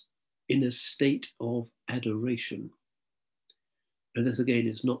is in a state of adoration. And this again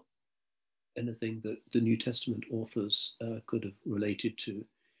is not anything that the New Testament authors could have related to.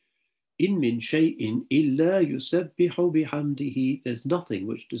 In min shay'in illa yusabbihu bihamdihi. There's nothing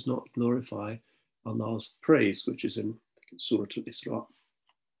which does not glorify Allah's praise, which is in Surah Al-Isra.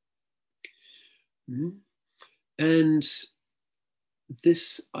 And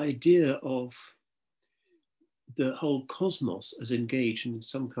this idea of the whole cosmos as engaged in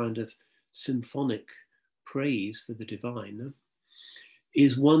some kind of symphonic praise for the divine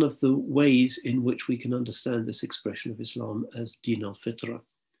is one of the ways in which we can understand this expression of Islam as Din al-Fitra,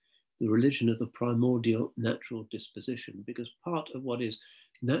 the religion of the primordial natural disposition, because part of what is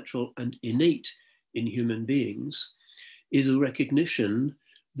natural and innate in human beings is a recognition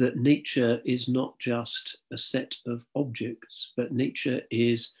that nature is not just a set of objects, but nature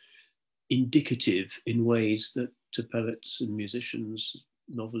is indicative in ways that to poets and musicians,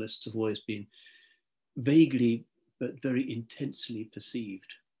 novelists have always been vaguely but very intensely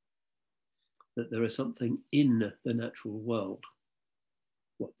perceived. That there is something in the natural world,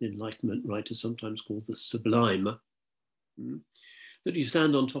 what the Enlightenment writers sometimes call the sublime, that you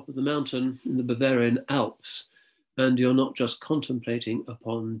stand on top of the mountain in the Bavarian Alps and you're not just contemplating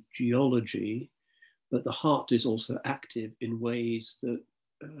upon geology, but the heart is also active in ways that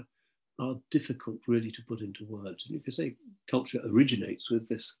are difficult really to put into words. And you could say culture originates with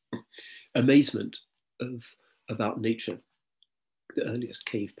this amazement about nature, the earliest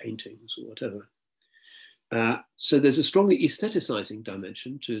cave paintings or whatever. So there's a strongly aestheticizing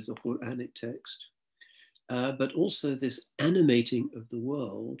dimension to the Quranic text, but also this animating of the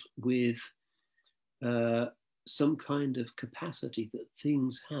world with some kind of capacity that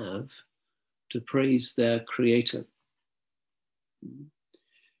things have to praise their creator.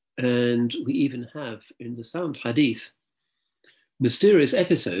 And we even have in the sound hadith mysterious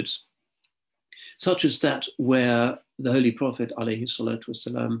episodes, such as that where the Holy Prophet alayhi salatu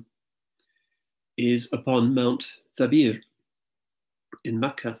wasalam is upon Mount Thabir in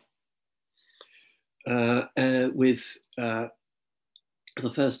Mecca with the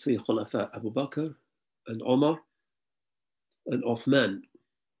first three Khulafa, Abu Bakr and Omar and Uthman,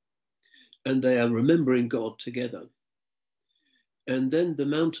 and they are remembering God together. And then the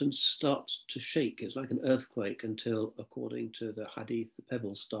mountain starts to shake. It's like an earthquake until, according to the hadith, the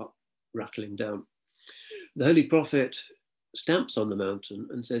pebbles start rattling down. The Holy Prophet stamps on the mountain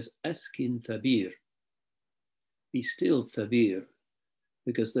and says, Askin Thabir, be still Thabir,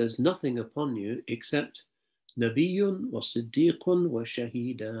 because there's nothing upon you except Nabiyun wa Siddiqun wa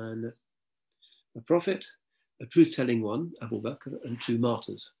Shahidan, a prophet, a truth-telling one, Abu Bakr, and two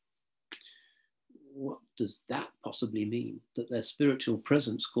martyrs. What does that possibly mean? That their spiritual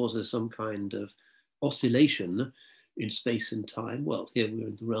presence causes some kind of oscillation in space and time? Well, here we're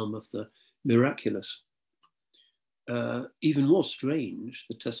in the realm of the miraculous. Even more strange,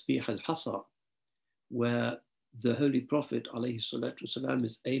 the Tasbih al-Hasa, where the Holy Prophet ﷺ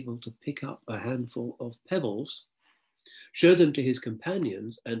is able to pick up a handful of pebbles, show them to his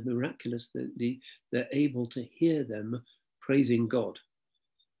companions, and miraculously they're able to hear them praising God.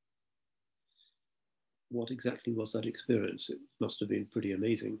 What exactly was that experience? It must have been pretty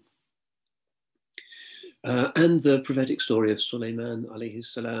amazing. And the prophetic story of Sulaiman alayhi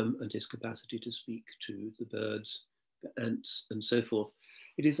salam and his capacity to speak to the birds, the ants, and so forth.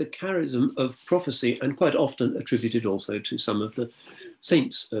 It is a charism of prophecy, and quite often attributed also to some of the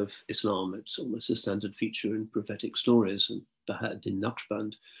saints of Islam. It's almost a standard feature in prophetic stories. And Baha'u'ddin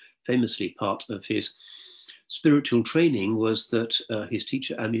Naqshband, famously, part of his spiritual training was that his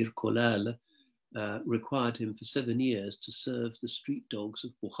teacher Amir Kolal required him for 7 years to serve the street dogs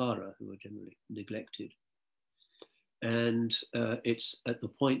of Bukhara, who were generally neglected. And it's at the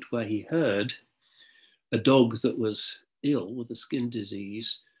point where he heard a dog that was ill with a skin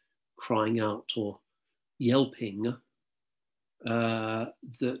disease crying out or yelping that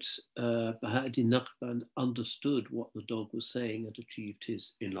Baha'u'ddin Naqshband understood what the dog was saying and achieved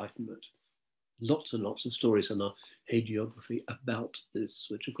his enlightenment. Lots and lots of stories in our hagiography about this,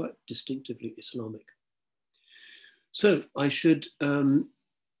 which are quite distinctively Islamic. So I should come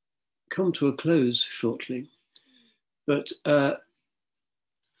to a close shortly, but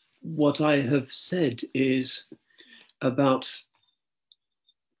what I have said is about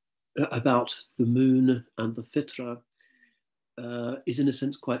the moon and the Fitra is in a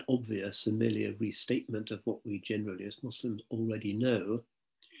sense quite obvious and merely a restatement of what we generally as Muslims already know,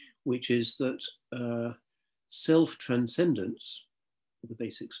 which is that self-transcendence, the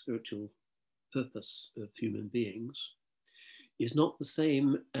basic spiritual purpose of human beings, is not the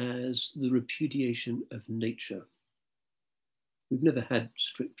same as the repudiation of nature. We've never had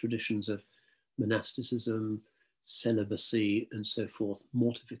strict traditions of monasticism, celibacy, and so forth,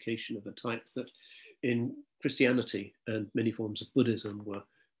 mortification of a type that in Christianity and many forms of Buddhism were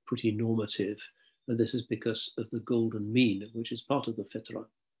pretty normative. And this is because of the golden mean, which is part of the Fitra,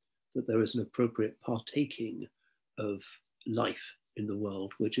 that there is an appropriate partaking of life in the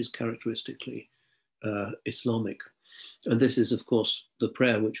world, which is characteristically Islamic. And this is, of course, the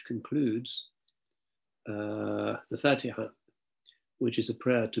prayer which concludes the Fatiha, which is a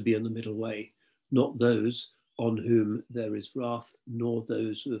prayer to be in the middle way, not those on whom there is wrath, nor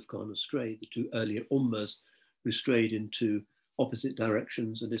those who have gone astray. The two earlier ummahs who strayed into opposite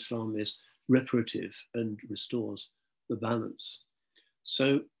directions, and Islam is reparative and restores the balance.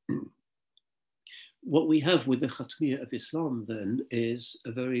 So what we have with the Khatmiyyah of Islam then is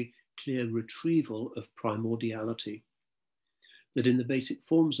a very clear retrieval of primordiality, that in the basic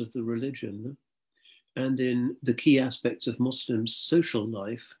forms of the religion and in the key aspects of Muslim social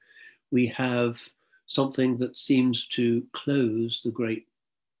life, we have something that seems to close the great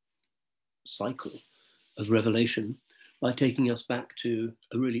cycle of revelation by taking us back to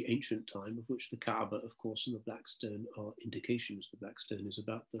a really ancient time, of which the Kaaba, of course, and the Black Stone are indications. The Black Stone is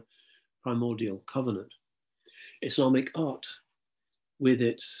about the primordial covenant. Islamic art, with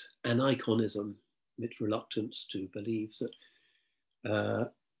its aniconism, its reluctance to believe that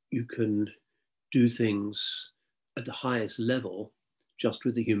you can do things at the highest level just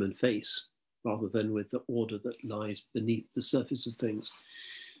with the human face, rather than with the order that lies beneath the surface of things,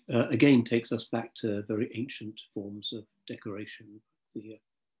 again takes us back to very ancient forms of decoration, the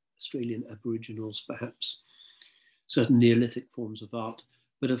Australian Aboriginals perhaps, certain Neolithic forms of art,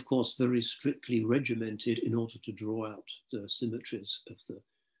 but of course very strictly regimented in order to draw out the symmetries of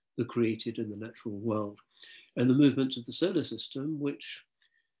the created and the natural world. And the movements of the solar system, which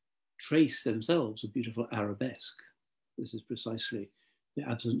trace themselves a beautiful arabesque. This is precisely the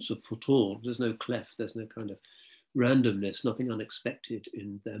absence of futur. There's no cleft, there's no kind of randomness, nothing unexpected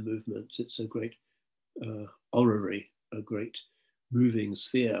in their movements. It's a great orrery, a great moving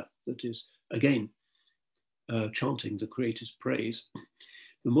sphere that is, again, chanting the Creator's praise.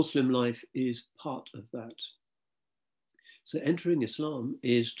 The Muslim life is part of that. So entering Islam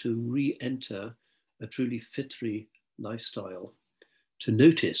is to re-enter a truly fitri lifestyle, to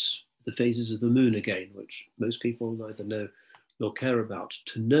notice the phases of the moon again, which most people neither know nor care about,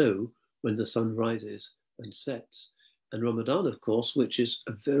 to know when the sun rises and sets. And Ramadan, of course, which is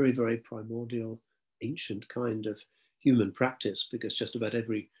a very, very primordial, ancient kind of human practice, because just about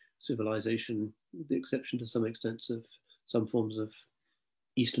every civilization, with the exception to some extent of some forms of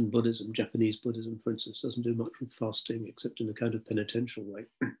Eastern Buddhism, Japanese Buddhism, for instance, doesn't do much with fasting except in a kind of penitential way.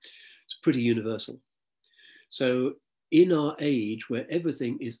 It's pretty universal. So in our age where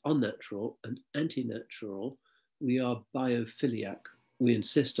everything is unnatural and anti-natural, we are biophiliac. We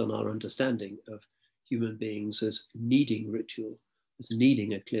insist on our understanding of human beings as needing ritual, as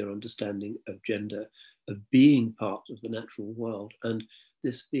needing a clear understanding of gender, of being part of the natural world, and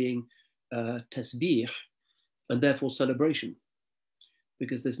this being tasbih, and therefore celebration,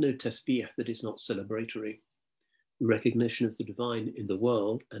 because there's no tasbih that is not celebratory. The recognition of the divine in the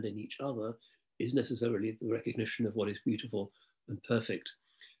world and in each other is necessarily the recognition of what is beautiful and perfect.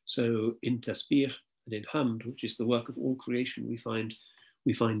 So in tasbih and in hamd, which is the work of all creation, we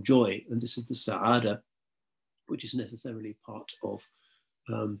find joy, and this is the sa'ada, which is necessarily part of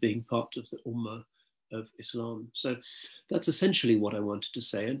being part of the ummah of Islam. So that's essentially what I wanted to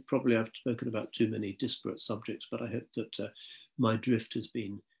say, and probably I've spoken about too many disparate subjects, but I hope that my drift has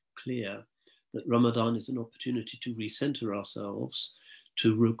been clear, that Ramadan is an opportunity to recenter ourselves,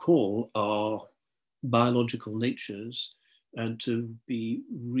 to recall our biological natures, and to be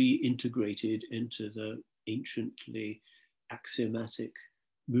reintegrated into the anciently axiomatic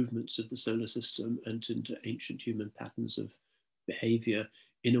movements of the solar system and into ancient human patterns of behavior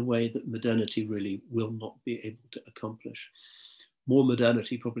in a way that modernity really will not be able to accomplish. More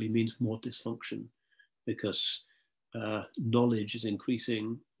modernity probably means more dysfunction, because knowledge is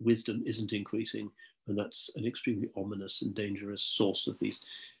increasing, wisdom isn't increasing, and that's an extremely ominous and dangerous source of these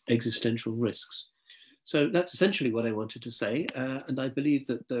existential risks. So that's essentially what I wanted to say, and I believe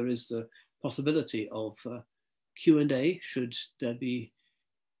that there is the possibility of Q&A, should there be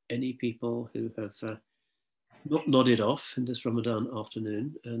any people who have not nodded off in this Ramadan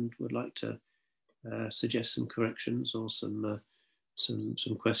afternoon and would like to suggest some corrections or some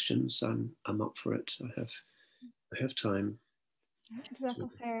questions. I'm up for it. I have time.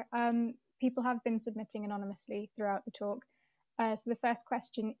 People have been submitting anonymously throughout the talk. So the first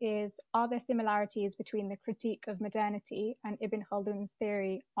question is, are there similarities between the critique of modernity and Ibn Khaldun's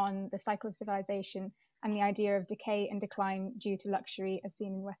theory on the cycle of civilization and the idea of decay and decline due to luxury as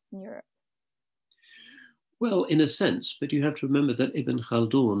seen in Western Europe? Well, in a sense, but you have to remember that Ibn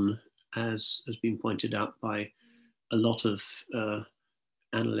Khaldun, as has been pointed out by a lot of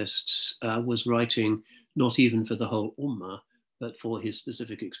analysts, was writing not even for the whole Ummah, but for his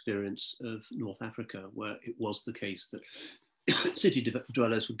specific experience of North Africa, where it was the case that city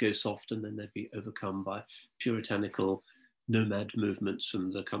dwellers would go soft and then they'd be overcome by puritanical nomad movements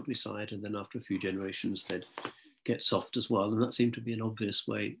from the countryside, and then after a few generations they'd get soft as well. And that seemed to be an obvious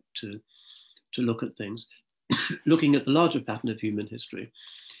way to look at things. Looking at the larger pattern of human history,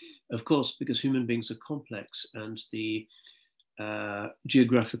 of course, because human beings are complex and the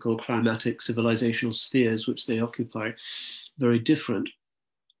geographical, climatic, civilizational spheres which they occupy very different,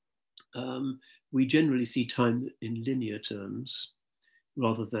 we generally see time in linear terms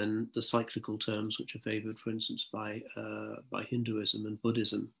rather than the cyclical terms which are favored, for instance, by Hinduism and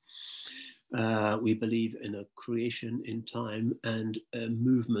Buddhism. We believe in a creation in time and a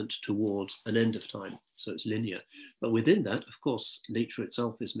movement towards an end of time. So it's linear. But within that, of course, nature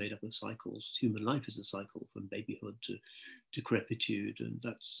itself is made up of cycles. Human life is a cycle from babyhood to decrepitude, and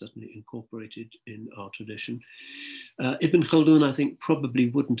that's certainly incorporated in our tradition. Ibn Khaldun, I think, probably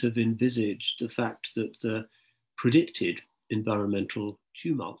wouldn't have envisaged the fact that the predicted environmental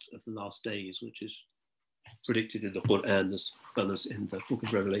tumult of the last days, which is predicted in the Quran as well as in the book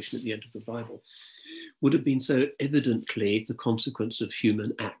of Revelation at the end of the Bible, would have been so evidently the consequence of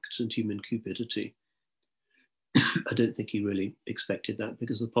human acts and human cupidity. I don't think he really expected that,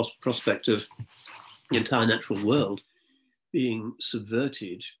 because the prospect of the entire natural world being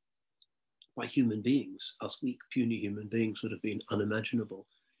subverted by human beings, us weak, puny human beings, would have been unimaginable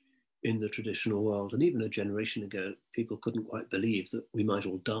in the traditional world. And even a generation ago, people couldn't quite believe that we might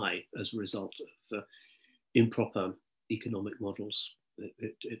all die as a result of improper economic models.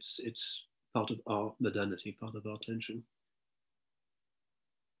 It's part of our modernity, part of our tension.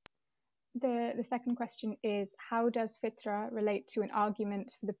 The second question is, how does Fitra relate to an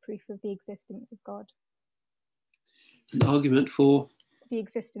argument for the proof of the existence of God? An argument for? The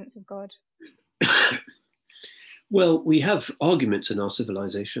existence of God. Well, we have arguments in our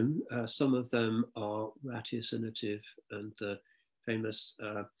civilization. Some of them are ratiocinative, and the famous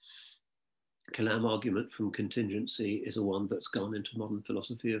Kalam argument from contingency is a one that's gone into modern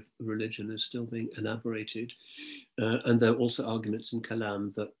philosophy of religion, is still being elaborated. And there are also arguments in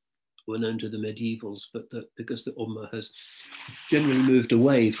Kalam that were known to the medievals, but that because the Ummah has generally moved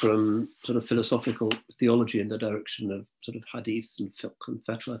away from sort of philosophical theology in the direction of sort of hadith and fiqh and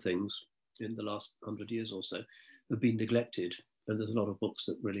fatwa things in the last 100 years or so, have been neglected. And there's a lot of books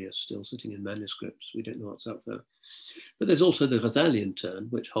that really are still sitting in manuscripts. We don't know what's out there. But there's also the Ghazalian turn,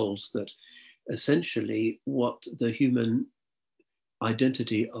 which holds that essentially what the human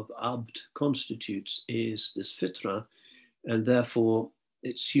identity of Abd constitutes is this fitra, and therefore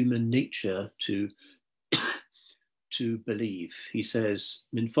it's human nature to believe. He says,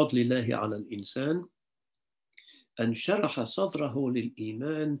 min fadlillahi ala al-insan an sharaha sadrahu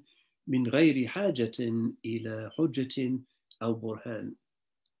lil-iman min ghayri hajatin ila hujjatin aw burhan.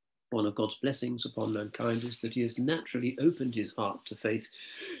 One of God's blessings upon mankind is that he has naturally opened his heart to faith,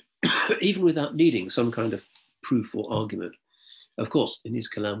 even without needing some kind of proof or argument. Of course, in his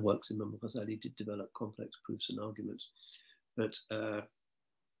Kalam works, Imam Ghazali did develop complex proofs and arguments, but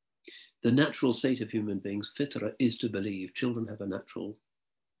the natural state of human beings, fitra, is to believe. Children have a natural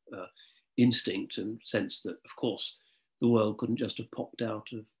instinct and sense that, of course, the world couldn't just have popped out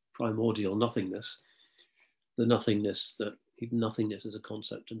of primordial nothingness. The nothingness, that even nothingness is a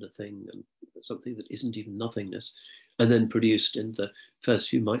concept and a thing, and something that isn't even nothingness, and then produced in the first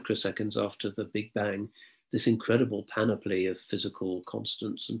few microseconds after the Big Bang this incredible panoply of physical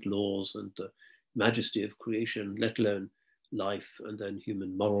constants and laws and the majesty of creation, let alone life, and then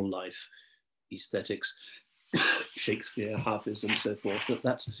human moral life, aesthetics, Shakespeare, Hafiz, and so forth.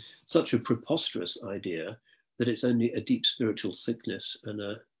 That's such a preposterous idea that it's only a deep spiritual sickness and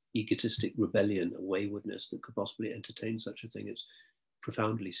a egotistic rebellion, a waywardness that could possibly entertain such a thing. It's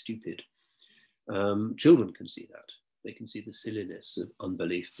profoundly stupid. Children can see that. They can see the silliness of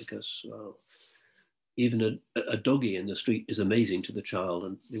unbelief, because even a doggy in the street is amazing to the child,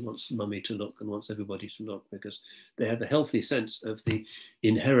 and he wants mummy to look and wants everybody to look, because they have a healthy sense of the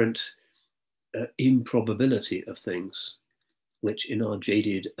inherent improbability of things, which in our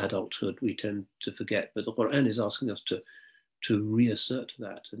jaded adulthood we tend to forget. But the Quran is asking us to reassert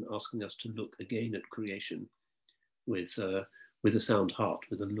that, and asking us to look again at creation with a sound heart,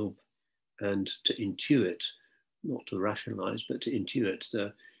 with a lub, and to intuit, not to rationalize, but to intuit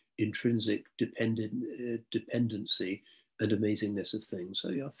the intrinsic dependency and amazingness of things. So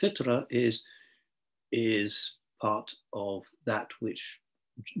yeah, fitra is part of that which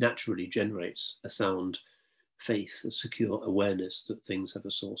naturally generates a sound faith, a secure awareness that things have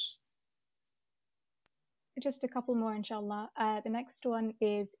a source. Just a couple more, inshallah. The next one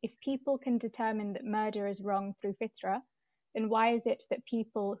is, if people can determine that murder is wrong through fitra, then why is it that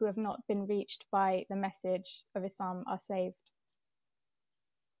people who have not been reached by the message of Islam are saved?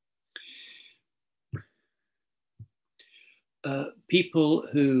 People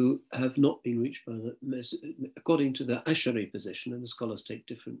who have not been reached by the message, according to the Ash'ari position, and the scholars take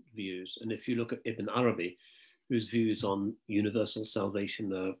different views. And if you look at Ibn Arabi, whose views on universal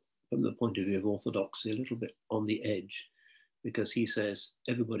salvation are, from the point of view of orthodoxy, a little bit on the edge, because he says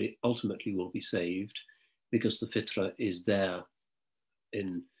everybody ultimately will be saved because the fitra is there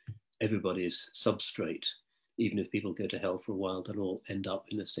in everybody's substrate. Even if people go to hell for a while, they'll all end up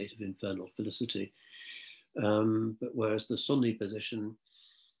in a state of infernal felicity. But whereas the Sunni position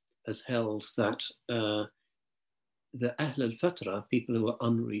has held that the Ahl al-Fatra, people who are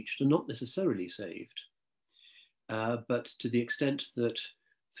unreached, are not necessarily saved, but to the extent that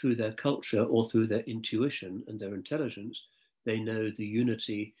through their culture or through their intuition and their intelligence, they know the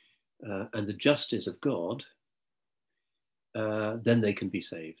unity and the justice of God, then they can be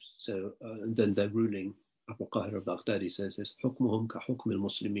saved. So then their ruling, Abu Qahir al-Baghdadi says, is حُكْمُهُمْ كَحُكْمِ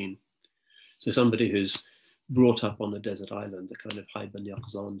الْمُسْلِمِينَ. So somebody who's brought up on a desert island, the kind of Hayban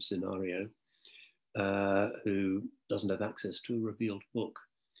Yaqzan scenario, who doesn't have access to a revealed book,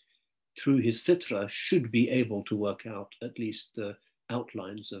 through his fitra should be able to work out at least the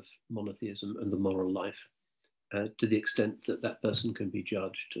outlines of monotheism and the moral life, to the extent that that person can be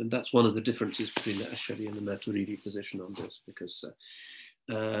judged. And that's one of the differences between the Ash'ari and the Maturidi position on this, because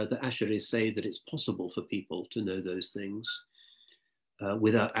the Ash'aris say that it's possible for people to know those things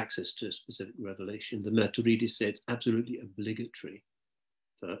without access to specific revelation. The Maturidis say it's absolutely obligatory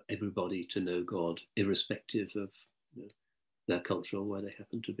for everybody to know God, irrespective of their culture or where they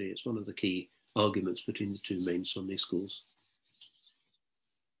happen to be. It's one of the key arguments between the two main Sunni schools.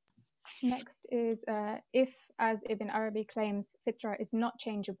 Next is, if, as Ibn Arabi claims, fitra is not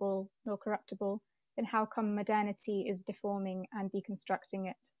changeable nor corruptible, then how come modernity is deforming and deconstructing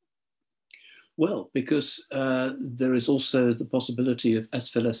it? Well, because there is also the possibility of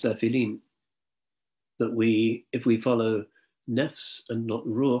asfala safilin, that if we follow nafs and not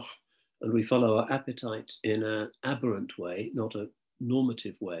ruh, and we follow our appetite in an aberrant way, not a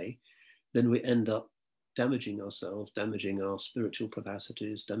normative way, then we end up damaging ourselves, damaging our spiritual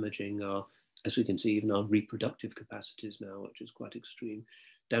capacities, damaging our, as we can see, even our reproductive capacities now, which is quite extreme,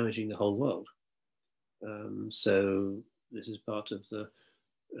 damaging the whole world. So this is part of the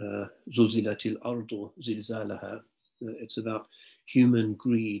Zulzilatil Ardu Zilzalaha. It's about human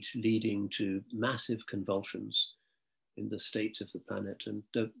greed leading to massive convulsions in the state of the planet. And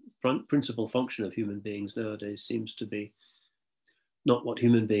the principal function of human beings nowadays seems to be not what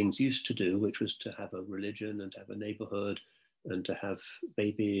human beings used to do, which was to have a religion and to have a neighborhood and to have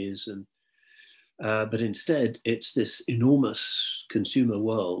babies, and but instead it's this enormous consumer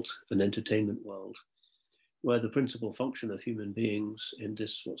world, an entertainment world, where the principal function of human beings in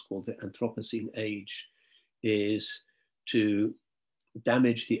this what's called the Anthropocene age is to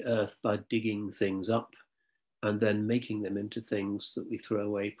damage the earth by digging things up and then making them into things that we throw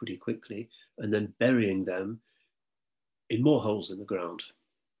away pretty quickly, and then burying them in more holes in the ground.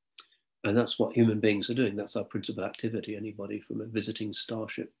 And that's what human beings are doing. That's our principal activity. Anybody from a visiting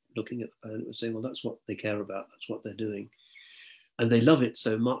starship looking at the planet would say, well, that's what they care about. That's what they're doing. And they love it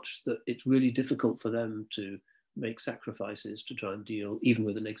so much that it's really difficult for them to make sacrifices to try and deal even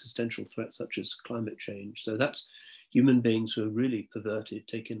with an existential threat such as climate change. So that's human beings who are really perverted,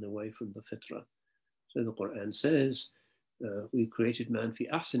 taken away from the fitra. So the Quran says, we created man fi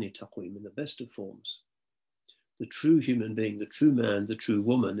ahsani taqweem, in the best of forms. The true human being, the true man, the true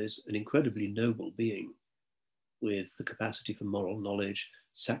woman is an incredibly noble being with the capacity for moral knowledge,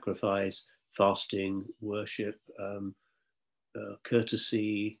 sacrifice, fasting, worship,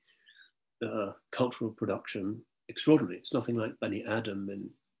 courtesy, cultural production. Extraordinary. It's nothing like Bani Adam in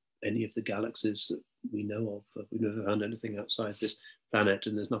any of the galaxies that we know of. We've never found anything outside this planet,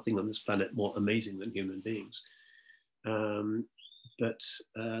 and there's nothing on this planet more amazing than human beings. But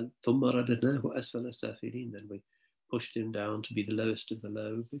ثُمَّ رَدَدْنَاهُ أَسْفَلَ سَافِلِينَ, then we pushed him down to be the lowest of the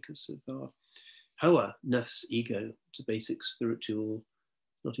low because of our hawa, nafs, ego. It's a basic spiritual,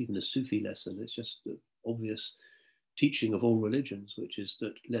 not even a Sufi lesson, it's just the obvious teaching of all religions, which is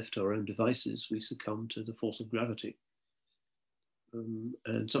that left to our own devices, we succumb to the force of gravity.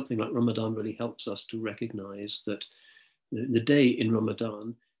 And something like Ramadan really helps us to recognize that the day in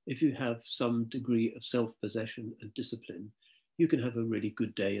Ramadan, if you have some degree of self-possession and discipline, you can have a really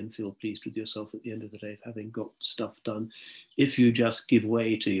good day and feel pleased with yourself at the end of the day of having got stuff done. If you just give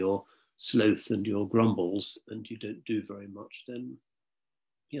way to your sloth and your grumbles and you don't do very much, then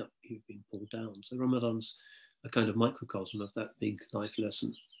yeah, you've been pulled down. So Ramadan's a kind of microcosm of that big life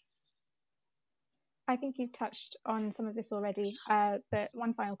lesson. I think you've touched on some of this already, but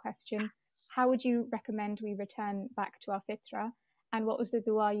one final question. How would you recommend we return back to our fitra? And what was the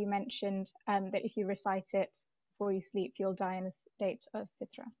dua you mentioned that if you recite it before you sleep, you'll die in a state of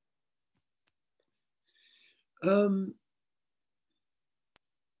fitra?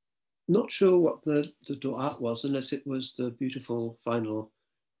 Not sure what the dua was, unless it was the beautiful final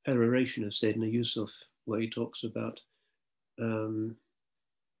peroration of Sayyidina Yusuf, where he talks about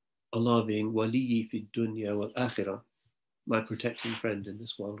Allah being waliyi fi dunya wal akhirah, my protecting friend in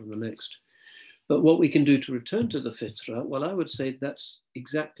this world and the next. But what we can do to return to the Fitra, well, I would say that's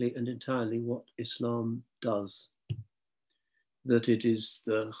exactly and entirely what Islam does. That it is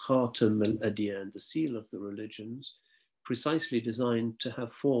the Khatam al-Adyan, the seal of the religions, precisely designed to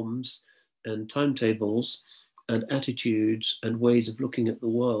have forms and timetables and attitudes and ways of looking at the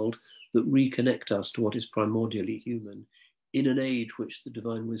world that reconnect us to what is primordially human in an age which the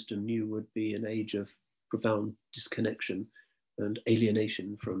divine wisdom knew would be an age of profound disconnection and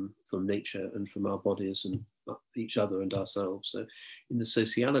alienation from nature and from our bodies and each other and ourselves. So in the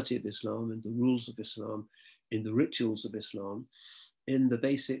sociality of Islam, in the rules of Islam, in the rituals of Islam, in the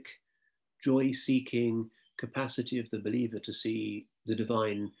basic joy-seeking capacity of the believer to see the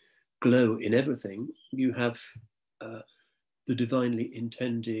divine glow in everything, you have the divinely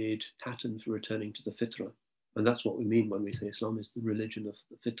intended pattern for returning to the Fitra. And that's what we mean when we say Islam is the religion of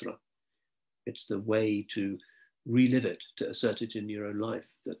the Fitra. It's the way to relive it, to assert it in your own life.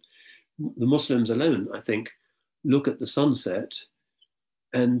 That the Muslims alone, I think, look at the sunset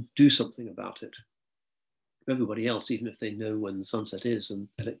and do something about it. Everybody else, even if they know when the sunset is and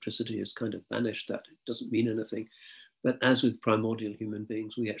electricity has kind of banished that, it doesn't mean anything. But as with primordial human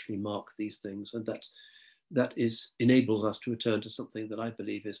beings, we actually mark these things, and that enables us to return to something that I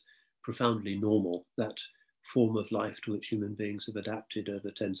believe is profoundly normal, that form of life to which human beings have adapted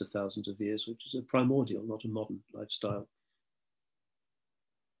over tens of thousands of years, which is a primordial, not a modern lifestyle.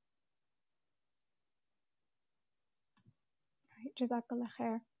 Jazakallah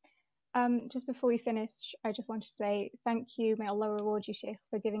khair. Just before we finish, I just want to say thank you. May Allah reward you, Sheikh,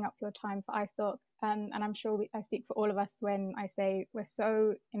 for giving up your time for CUISoc. And I'm sure I speak for all of us when I say we're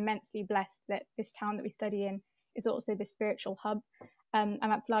so immensely blessed that this town that we study in is also the spiritual hub. And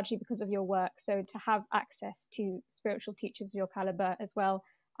that's largely because of your work. So to have access to spiritual teachers of your caliber as well,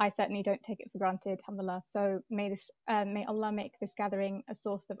 I certainly don't take it for granted, alhamdulillah. So may Allah make this gathering a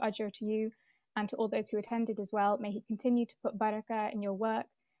source of ajr to you and to all those who attended as well. May He continue to put barakah in your work,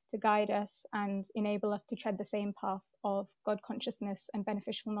 to guide us and enable us to tread the same path of God consciousness and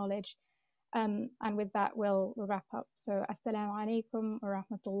beneficial knowledge. And with that, we'll wrap up. So, Assalamu alaikum wa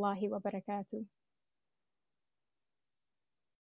rahmatullahi wa barakatuh.